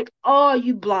respect all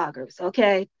you bloggers,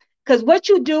 okay? Because what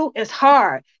you do is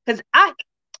hard. Because I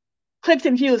clicks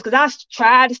and views, because I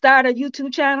tried to start a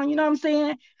YouTube channel, you know what I'm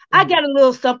saying? Mm-hmm. I got a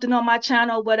little something on my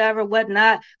channel, whatever,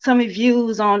 whatnot. Some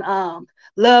reviews on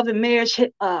love and marriage,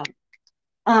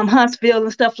 Huntsville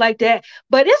and stuff like that.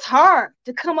 But it's hard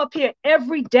to come up here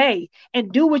every day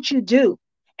and do what you do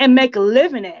and make a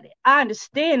living at it. I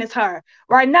understand it's hard.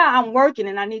 Right now I'm working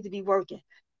and I need to be working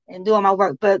and doing my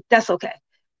work, but that's okay.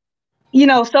 You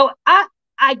know, so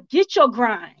I get your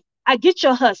grind. I get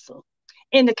your hustle.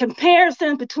 And the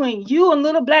comparison between you and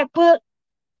Little Black Book,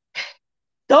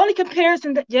 the only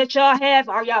comparison that y'all have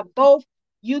are y'all both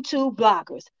YouTube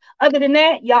bloggers. Other than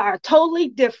that, y'all are totally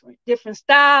different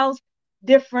styles,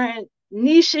 different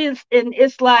niches. And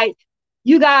it's like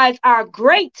you guys are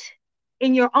great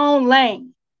in your own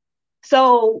lane.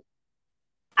 So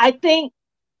I think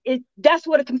that's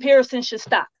where the comparison should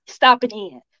stop it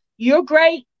in. You're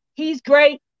great. He's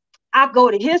great. I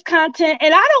go to his content,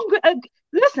 and I don't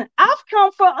listen. I've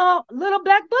come for Little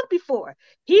Black Book before.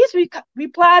 He's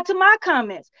replied to my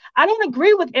comments. I don't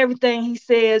agree with everything he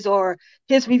says or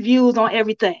his reviews on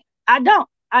everything. I don't.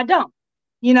 I don't.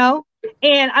 You know,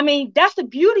 and I mean that's the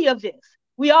beauty of this.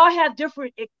 We all have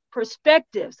different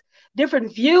perspectives,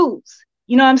 different views.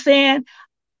 You know what I'm saying?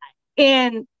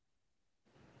 And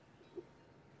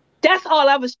that's all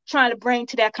I was trying to bring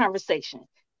to that conversation.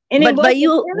 And But by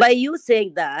you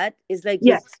saying that, it's like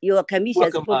yes, you're a commission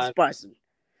Welcome on. spokesperson.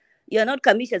 You're not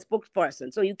commission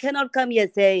spokesperson. So you cannot come here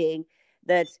saying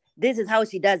that this is how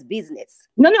she does business.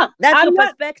 no, That's I'm your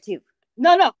not. perspective.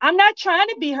 No, I'm not trying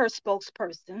to be her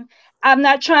spokesperson. I'm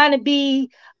not trying to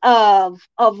be a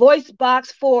voice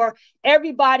box for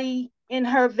everybody in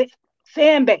her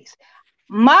fan base.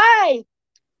 My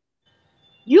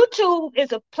YouTube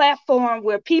is a platform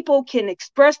where people can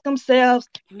express themselves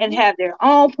and have their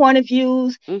own point of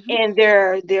views and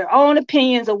their own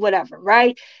opinions or whatever,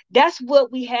 right? That's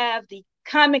what we have the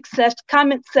comment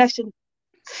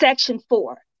section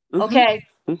for. Okay.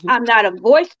 I'm not a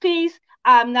voice piece.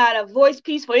 I'm not a voice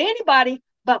piece for anybody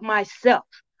but myself.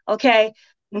 Okay.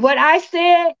 What I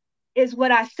said is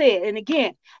what I said. And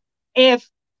again, if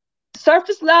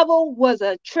surface level was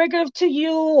a trigger to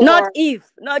you or Not if.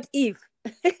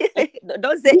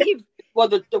 Don't say if. Well,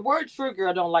 the word trigger,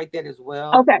 I don't like that as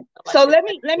well. okay. Like So that.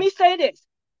 let me say this.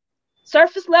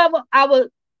 Surface level, I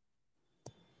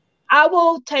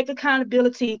will take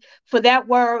accountability for that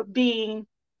word being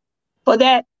for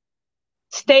that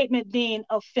statement being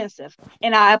offensive.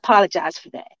 And I apologize for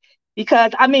that.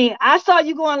 Because I mean, I saw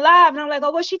you going live and I'm like,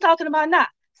 oh, what's she talking about now?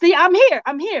 See, I'm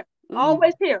here,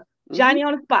 always here. Johnny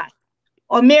on the spot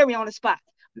or Mary on the spot.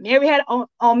 Mary had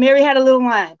a little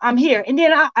line. I'm here. And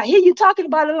then I hear you talking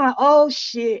about it. I'm like, oh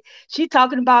shit, she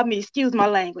talking about me. Excuse my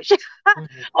language.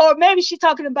 Or maybe she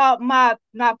talking about my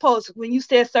post. When you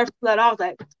said surface level, I was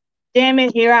like, damn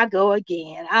it, here I go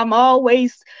again. I'm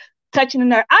always touching the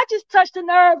nerve. I just touched the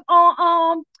nerve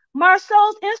on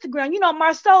Marcel's Instagram. You know,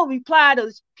 Marcel replied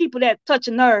to people that touch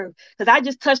a nerve because I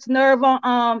just touched the nerve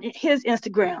on his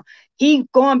Instagram. He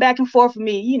going back and forth with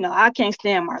me. You know, I can't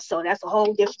stand Marcel. That's a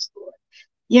whole different story.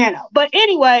 You know, but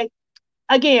anyway,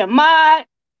 again, I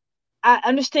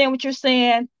understand what you're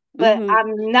saying, but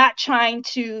I'm not trying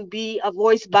to be a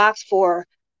voice box for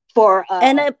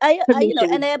and I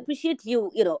appreciate you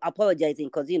apologizing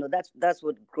because that's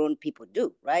what grown people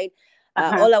do, right?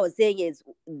 All I was saying is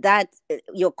that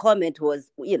your comment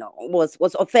was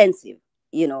was offensive.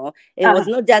 It was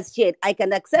not just shade. I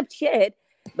can accept shade,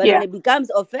 but when it becomes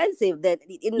offensive, then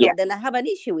then I have an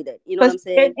issue with it. You know what I'm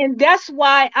saying? And that's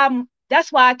why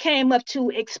I came up to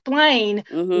explain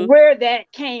where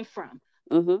that came from.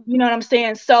 You know what I'm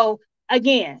saying? So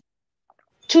again,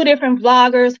 two different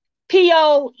vloggers.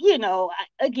 P.O.,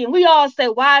 again, we all say,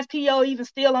 why is P.O. even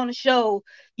still on the show?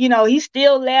 He's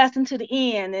still lasting to the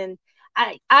end. And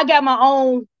I got my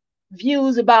own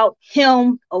views about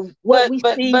him, of what we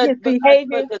see, his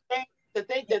behavior. But the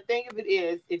thing of it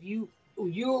is, if you're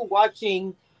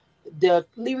watching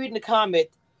reading the comment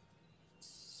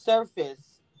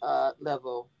surface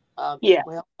level.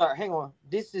 Well, sorry, hang on.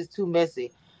 This is too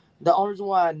messy. The only reason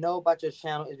why I know about your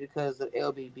channel is because of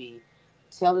LBB.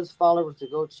 Tell his followers to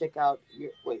go check out your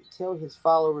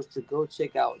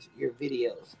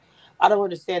videos. I don't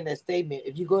understand that statement.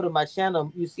 If you go to my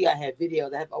channel, you see I have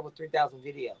videos. I have over 3,000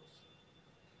 videos.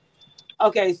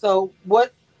 Okay, so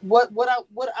what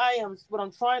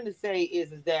I'm trying to say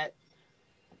is that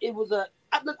it was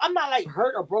I'm not like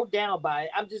hurt or broke down by it.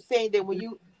 I'm just saying that when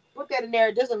you put that in there,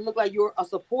 it doesn't look like you're a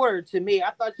supporter to me.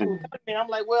 I thought you were coming. I'm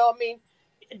like, well, I mean,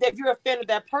 if you're a fan of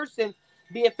that person,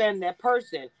 be a fan of that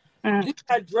person. Do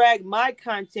not drag my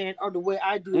content or the way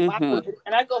I do my content.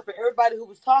 And I go for everybody who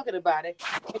was talking about it.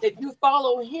 And if you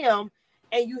follow him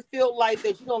and you feel like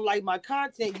that you don't like my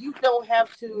content, you don't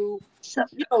have to,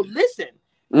 listen.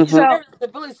 So it's a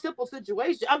really simple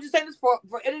situation. I'm just saying this for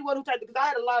anyone who typed, because I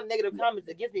had a lot of negative comments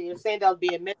against me and saying that I was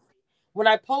being messy when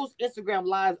I post Instagram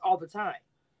lives all the time.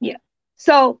 Yeah.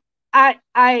 So I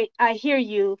hear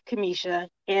you, Kamisha,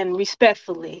 and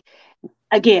respectfully,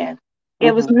 again,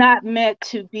 it was not meant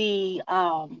to be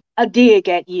a dig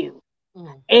at you.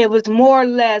 It was more or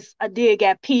less a dig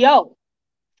at P.O.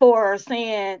 for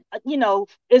saying,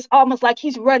 it's almost like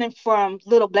he's running from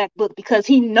Little Black Book because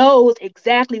he knows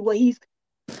exactly what he's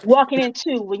walking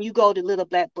into when you go to Little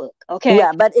Black Book. Okay.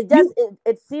 Yeah, but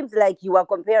it seems like you are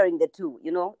comparing the two,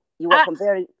 you are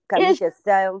comparing Kamisha's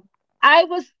style. I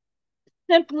was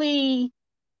simply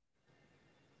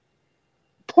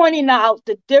pointing out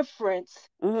the difference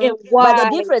in why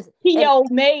P.O.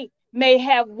 may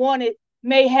have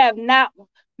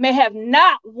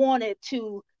not wanted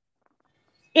to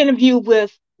interview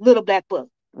with Little Black Book.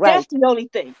 Right. That's the only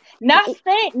thing. Not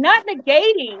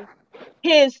negating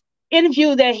his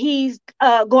interview that he's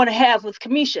going to have with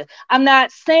Kamisha. I'm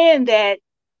not saying that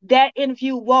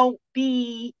interview won't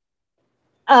be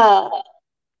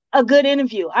a good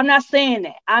interview. I'm not saying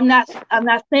that. I'm not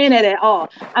saying that at all.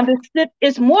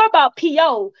 It's more about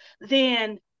P.O.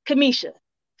 than Kamisha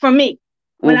for me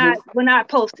when I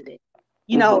posted it.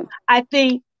 I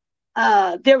think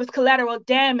there was collateral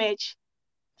damage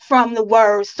from the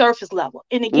word surface level.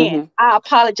 And again, I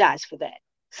apologize for that.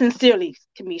 Sincerely,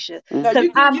 Kamisha. Because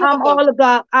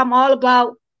I'm all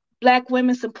about Black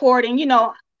women supporting,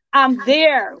 I'm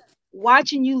there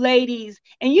watching you ladies.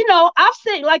 And I've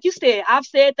said, like you said, I've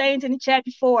said things in the chat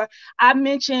before. I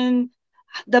mentioned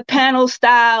the panel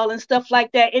style and stuff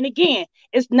like that. And again,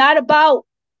 it's not about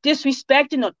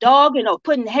disrespecting or dogging or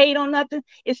putting hate on nothing.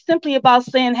 It's simply about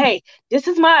saying, hey, this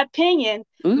is my opinion.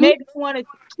 Maybe you want to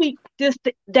tweak this,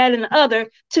 that, and the other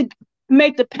to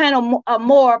make the panel a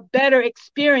more better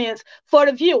experience for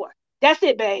the viewer. That's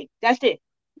it, babe. That's it.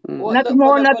 Well, nothing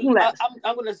more, nothing less.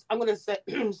 I'm gonna say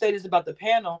this about the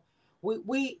panel.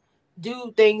 We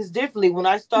do things differently. When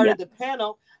I started the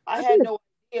panel, I had no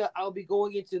idea I would be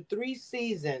going into 3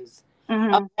 seasons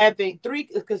of having 3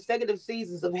 consecutive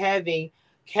seasons of having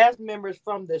cast members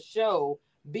from the show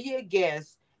be a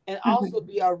guest and also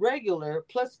be a regular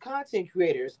plus content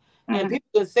creators. And people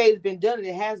can say it's been done and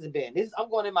it hasn't been. I'm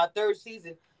going in my 3rd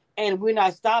season and we're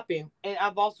not stopping. And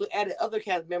I've also added other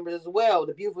cast members as well.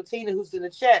 The beautiful Tina who's in the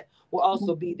chat will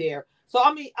also be there. So,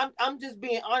 I mean, I'm just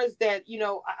being honest that,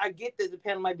 I get that the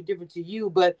panel might be different to you,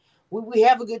 but we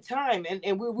have a good time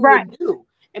and we do.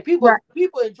 And people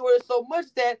enjoy it so much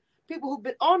that people who've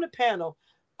been on the panel,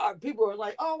 people are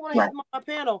like, oh, I want to have my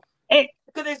panel.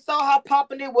 Because they saw how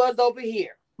popping it was over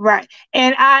here. Right.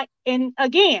 And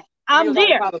again, I'm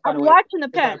there. I'm watching the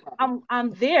panel.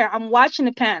 I'm there. I'm watching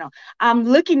the panel. I'm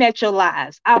looking at your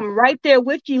lives. I'm right there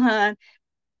with you, hon.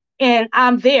 And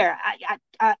I'm there.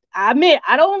 I admit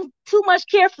I don't too much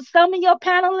care for some of your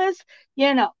panelists.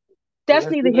 That's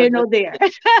neither here nor there.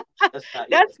 That's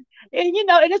and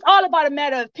it's all about a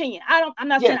matter of opinion. I'm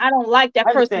not saying I don't like that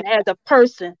person as a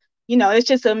person. It's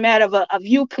just a matter of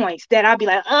viewpoints that I'll be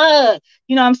like,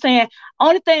 you know what I'm saying?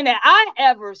 Only thing that I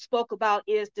ever spoke about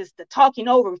is the talking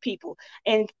over people.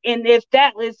 And if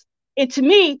that was it, to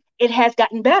me, it has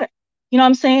gotten better. You know what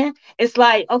I'm saying? It's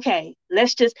like, okay,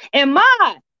 let's just, and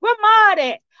where Maud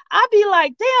at? I'll be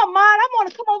like, damn, Maud, I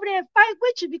want to come over there and fight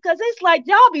with you because it's like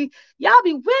y'all be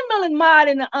windmilling Maud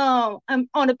in the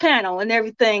on the panel and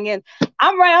everything. And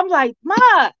I'm like,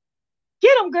 Maud,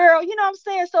 get them, girl. You know what I'm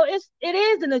saying? So it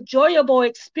is an enjoyable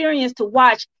experience to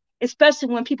watch,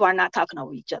 especially when people are not talking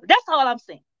over each other. That's all I'm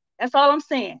saying. That's all I'm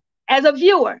saying. As a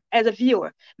viewer.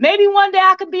 Maybe one day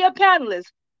I could be a panelist.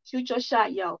 Shoot your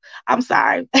shot, yo. I'm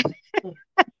sorry.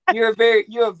 You're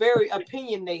very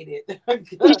opinionated.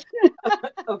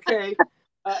 Okay.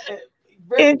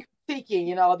 Very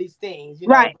critiquing and all these things.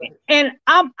 Right. And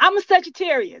I'm a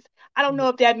Sagittarius. I don't know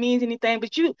if that means anything,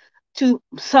 but to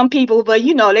some people, but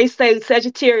they say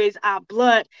Sagittarius are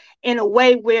blunt in a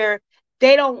way where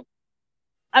they don't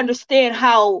understand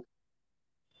how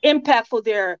impactful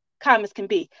their comments can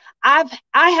be. I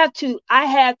had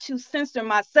to censor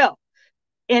myself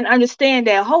and understand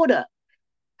that, hold up,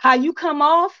 how you come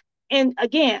off. And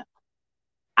again,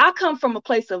 I come from a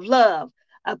place of love,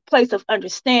 a place of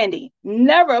understanding,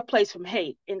 never a place from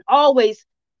hate. And always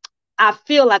I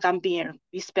feel like I'm being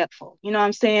respectful. You know what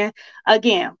I'm saying?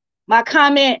 Again, my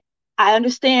comment, I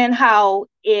understand how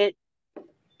it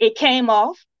came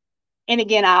off. And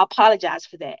again, I apologize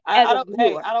for that. I don't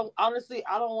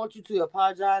want you to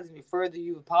apologize any further.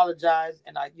 You apologize,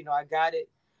 and I got it.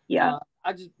 Yeah.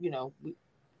 I just,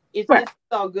 it's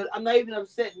all good. I'm not even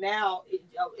upset now.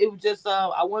 It was just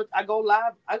I go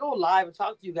live and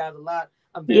talk to you guys a lot.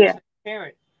 I'm very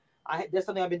transparent. That's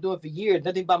something I've been doing for years.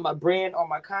 Nothing about my brand or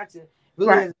my content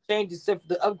really hasn't changed except for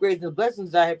the upgrades and the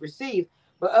blessings I have received.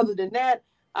 But other than that,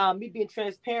 me being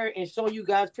transparent and showing you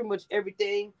guys pretty much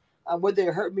everything, whether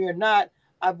it hurt me or not,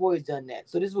 I've always done that.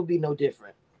 So this will be no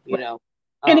different, you know.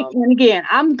 And again,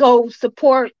 I'm go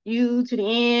support you to the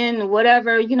end,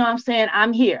 whatever. You know what I'm saying?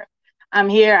 I'm here. I'm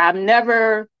here. I'm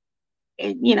never,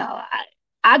 you know,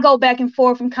 I go back and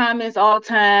forth in comments all the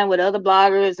time with other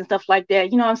bloggers and stuff like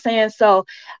that. You know what I'm saying? So,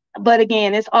 but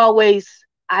again, it's always,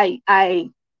 it's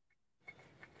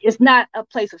not a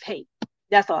place of hate.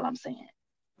 That's all I'm saying.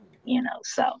 You know,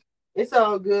 so. It's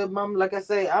all good, Mom. Like I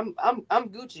say, I'm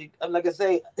Gucci. Like I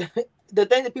say, the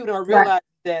thing that people don't Right. realize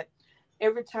is that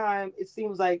every time it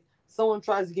seems like someone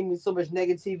tries to give me so much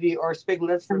negativity or expect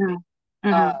less from me,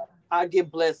 I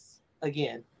get blessed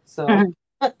again. So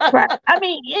Right. I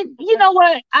mean, you know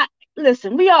what?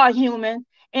 Listen, we are human,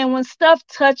 and when stuff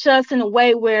touch us in a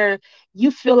way where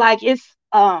you feel like it's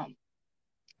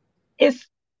it's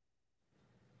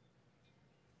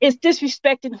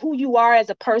disrespecting who you are as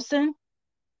a person,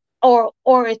 or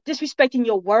it's disrespecting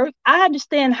your work, I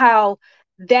understand how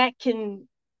that can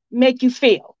make you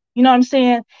feel. You know what I'm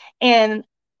saying? And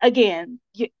again,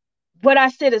 what I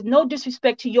said is no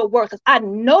disrespect to your work, because I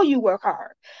know you work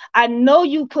hard. I know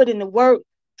you put in the work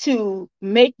to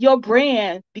make your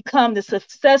brand become the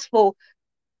successful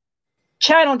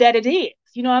channel that it is.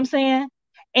 You know what I'm saying?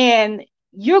 And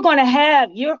you're going to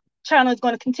have your channel is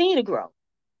going to continue to grow.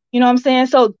 You know what I'm saying?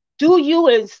 So do you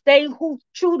and stay true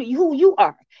to who you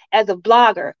are as a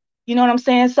blogger. You know what I'm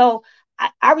saying? So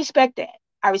I respect that.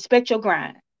 I respect your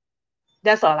grind.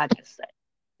 That's all I got to say.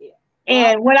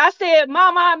 yeah. And when I said,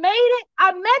 Mama, I made it,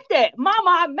 I meant that. Mama,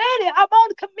 I made it. I'm on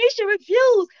the commission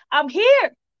reviews. I'm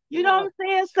here. You know what I'm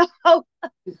saying? So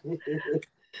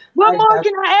what more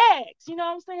can I ask? You know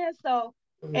what I'm saying? So,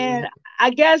 and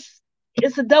I guess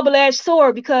it's a double-edged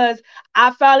sword, because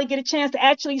I finally get a chance to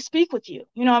actually speak with you.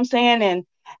 You know what I'm saying? And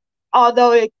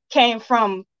although it came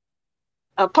from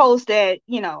a post that,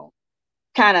 you know,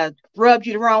 kind of rubbed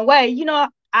you the wrong way, you know,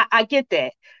 I get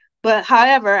that. But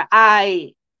however,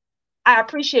 I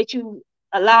appreciate you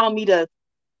allowing me to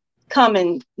come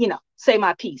and, you know, say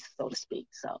my piece, so to speak.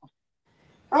 So.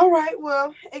 All right.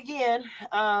 Well, again,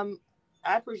 I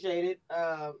appreciate it.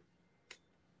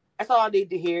 That's all I need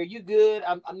to hear. You good?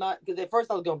 I'm not, because at first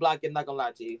I was gonna block you. I'm not gonna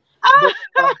lie to you,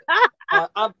 but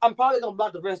I'm probably gonna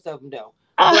block the rest of them though.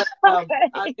 But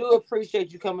I do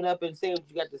appreciate you coming up and saying what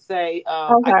you got to say.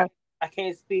 Okay. I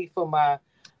can't speak for my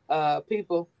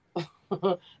people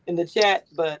in the chat,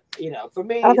 but you know, for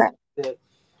me, Okay. it's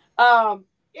good.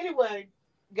 Anyway,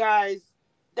 guys,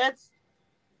 that's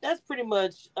pretty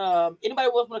much. Anybody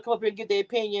else want to come up here and give their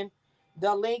opinion?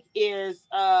 The link is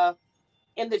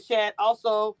in the chat.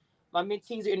 Also, my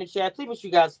mentees are in the chat. Please make sure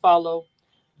you guys follow.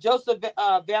 Joseph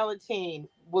Valentine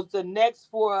was the next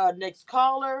for next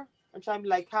caller. I'm trying to be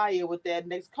like Kaya with that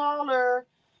next caller.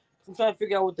 I'm trying to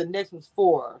figure out what the next one's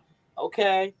for.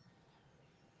 Okay.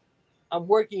 I'm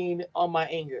working on my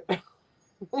anger.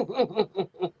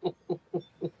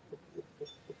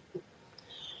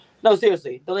 No,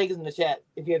 seriously. The link is in the chat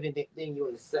if you have anything you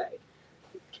want to say.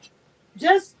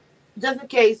 Just in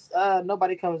case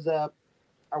nobody comes up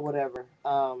or whatever.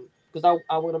 Because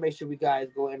I want to make sure we guys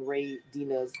go and raid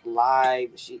Dina's live.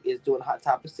 She is doing Hot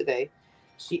Topics today.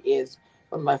 She is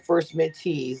one of my first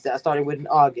mentees that I started with in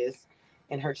August,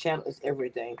 and her channel is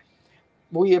everything.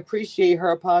 We appreciate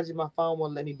her apology. My phone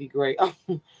won't let me be great.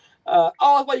 Oh,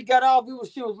 that's why you got off.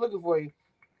 She was looking for you.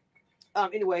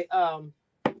 Anyway,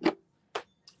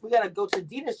 we gotta go to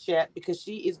Dina's chat because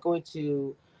she is going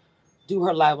to do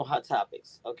her live on Hot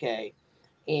Topics. Okay.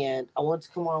 And I want to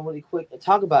come on really quick and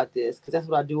talk about this because that's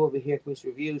what I do over here at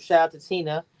Commission Review. Shout out to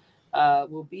Tina.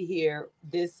 We'll be here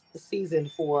this season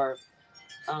for,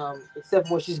 except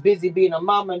for when she's busy being a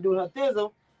mama and doing her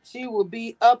thizzle, she will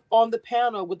be up on the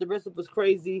panel with the rest of us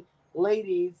crazy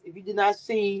ladies. If you did not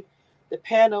see the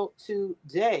panel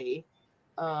today,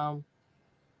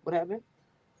 what happened?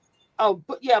 Oh,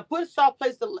 put a soft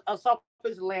place to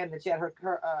land in the chat. Her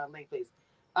link, please.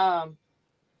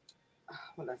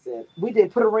 What I said, we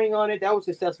did put a ring on it. That was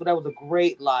successful. That was a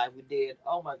great live we did.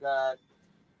 Oh my god,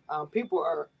 people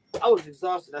are. I was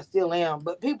exhausted. I still am,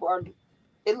 but people are.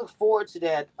 They look forward to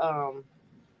that.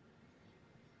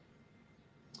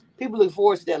 People look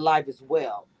forward to that live as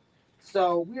well.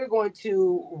 So we are going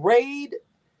to raid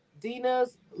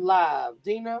Dina's live.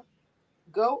 Dina,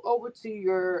 go over to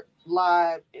your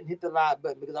live and hit the live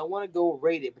button because I want to go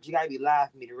raid it, but you gotta be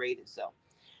live for me to raid it. So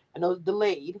I know it's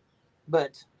delayed,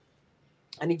 but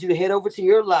I need you to head over to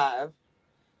your live.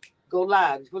 Go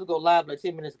live. You're supposed to go live like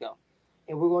 10 minutes ago.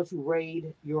 And we're going to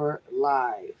raid your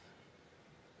live.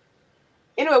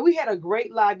 Anyway, we had a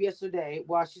great live yesterday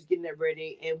while she's getting that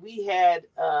ready. And we had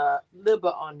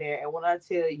Libba on there. And when I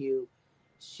tell you,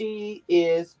 she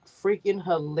is freaking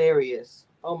hilarious.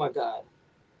 Oh my God.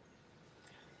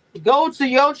 Go to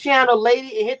your channel,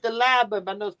 lady, and hit the live button.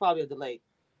 I know it's probably a delay.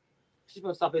 She's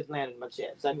gonna stop his landing in my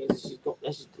chat. So that means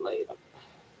that's just delayed.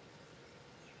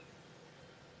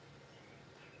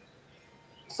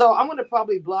 So I'm gonna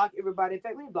probably block everybody. In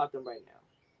fact, let me block them right now.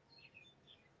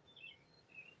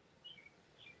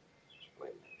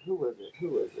 Wait a minute. Who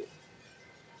was it?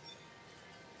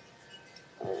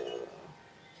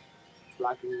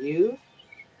 Blocking you.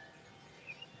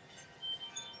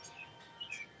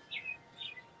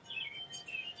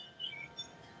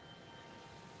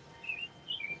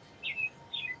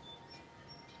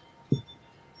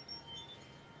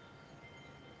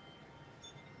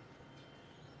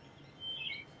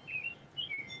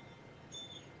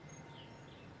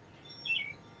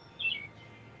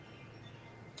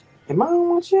 Am I on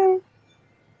one channel?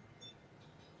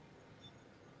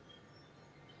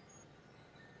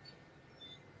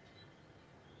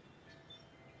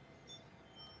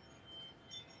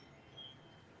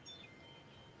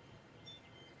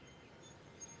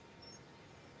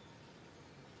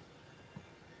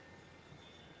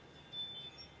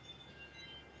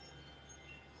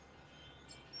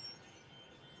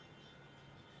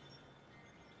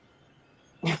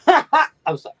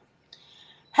 I'm sorry.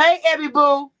 Hey, Abby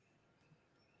Boo.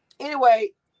 Anyway,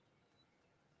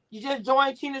 you just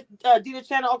joined Dina's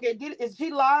channel. Okay, is she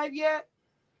live yet?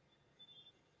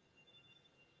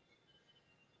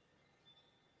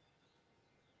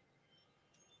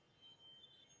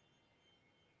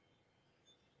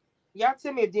 Y'all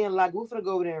tell me if Dina live. We're gonna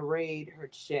go over there and raid her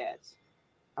chat.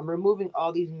 I'm removing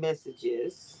all these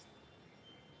messages.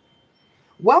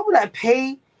 Why would I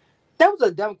pay? That was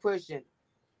a dumb question.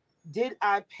 Did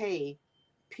I pay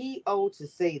PO to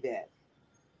say that?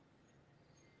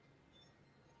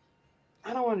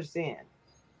 I don't understand.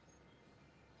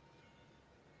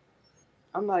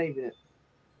 I'm not even.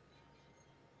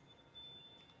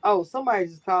 Oh, somebody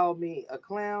just called me a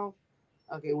clown.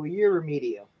 Okay, well, you're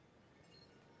remedial.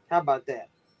 How about that?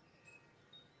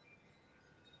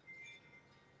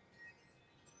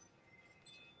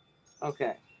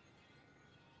 Okay.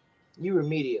 You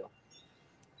remedial.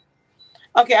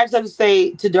 Okay, I just have to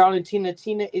say to darling Tina,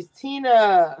 Tina is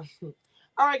Tina.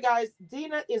 All right, guys,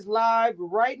 Dina is live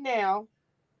right now.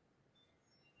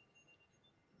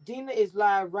 Dina is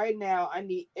live right now. I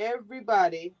need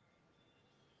everybody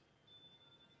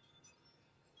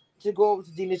to go over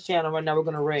to Dina's channel right now. We're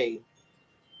gonna raid.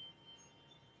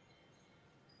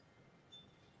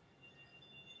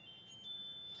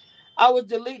 I was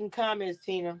deleting comments,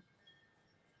 Tina.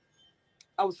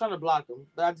 I was trying to block them,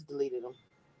 but I just deleted them.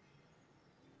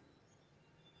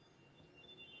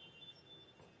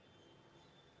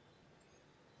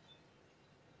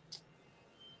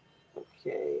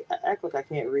 Okay, I act like I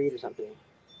can't read or something.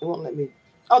 It won't let me.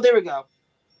 Oh, there we go.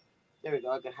 There we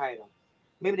go. I can hide them.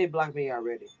 Maybe they blocked me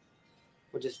already,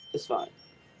 but just it's fine.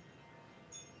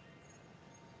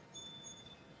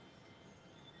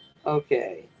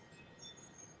 Okay.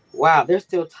 Wow, they're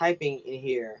still typing in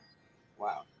here.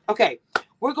 Wow. Okay,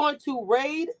 we're going to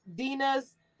raid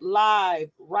Dina's live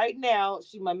right now.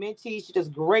 She's my mentee. She does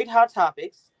great hot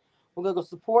topics. We're gonna go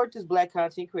support this Black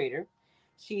content creator.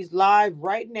 She's live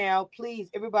right now. Please,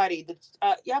 everybody,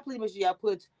 y'all please make sure y'all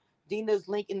put Dina's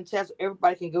link in the chat so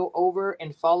everybody can go over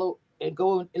and follow and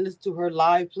go and listen to her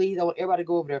live. Please, I want everybody to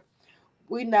go over there.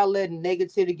 We're not letting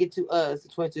negativity get to us.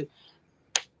 22.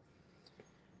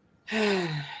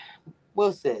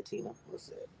 Well said, Tina. Well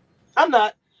said. I'm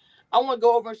not. I want to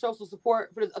go over and show some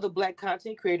support for this other Black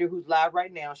content creator who's live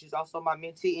right now. She's also my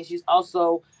mentee and she's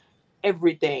also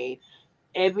everything.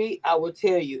 Abby, I will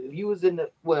tell you, if you was in the,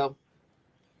 well,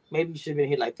 maybe you should have been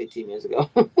here like 15 minutes ago.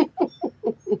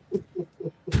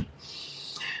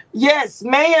 Yes,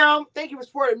 ma'am. Thank you for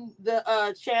supporting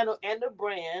the channel and the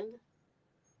brand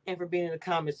and for being in the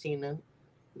comments, Tina.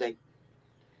 Like,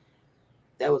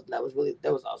 that was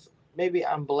awesome. Maybe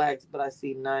I'm black, but I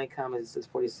see 9 comments. It says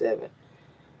 47.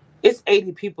 It's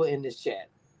 80 people in this chat.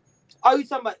 Oh, you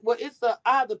talking about? Well, it's I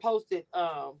have to post it.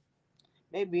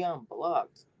 Maybe I'm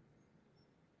blocked.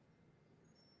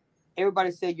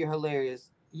 Everybody said you're hilarious.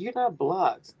 You're not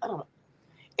blocked. I don't know.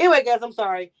 Anyway, guys, I'm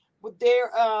sorry. But there,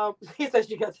 he says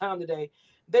she got time today.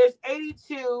 There's 80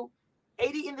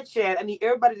 in the chat. I need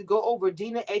everybody to go over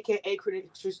Dina, aka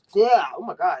Christina. Oh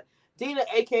my God, Dina,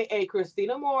 aka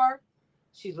Christina Moore.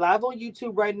 She's live on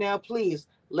YouTube right now. Please,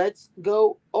 let's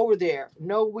go over there.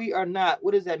 No, we are not.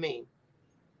 What does that mean?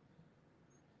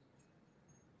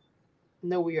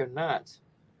 No, we are not.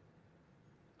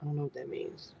 I don't know what that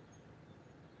means.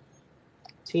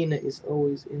 Tina is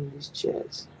always in these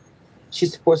chats. She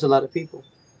supports a lot of people.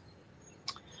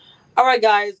 All right,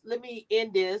 guys, let me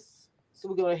end this So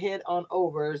we're gonna head on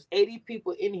over. There's 80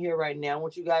 people in here right now. I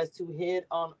want you guys to head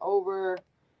on over.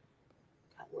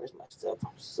 God, where's my stuff?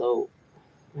 I'm so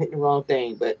hitting the wrong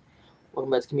thing, but welcome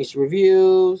back to Cameshia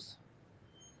Reviews.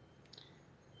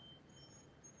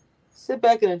 Sit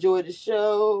back and enjoy the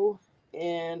show.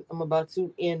 And I'm about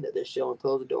to end the show and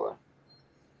close the door.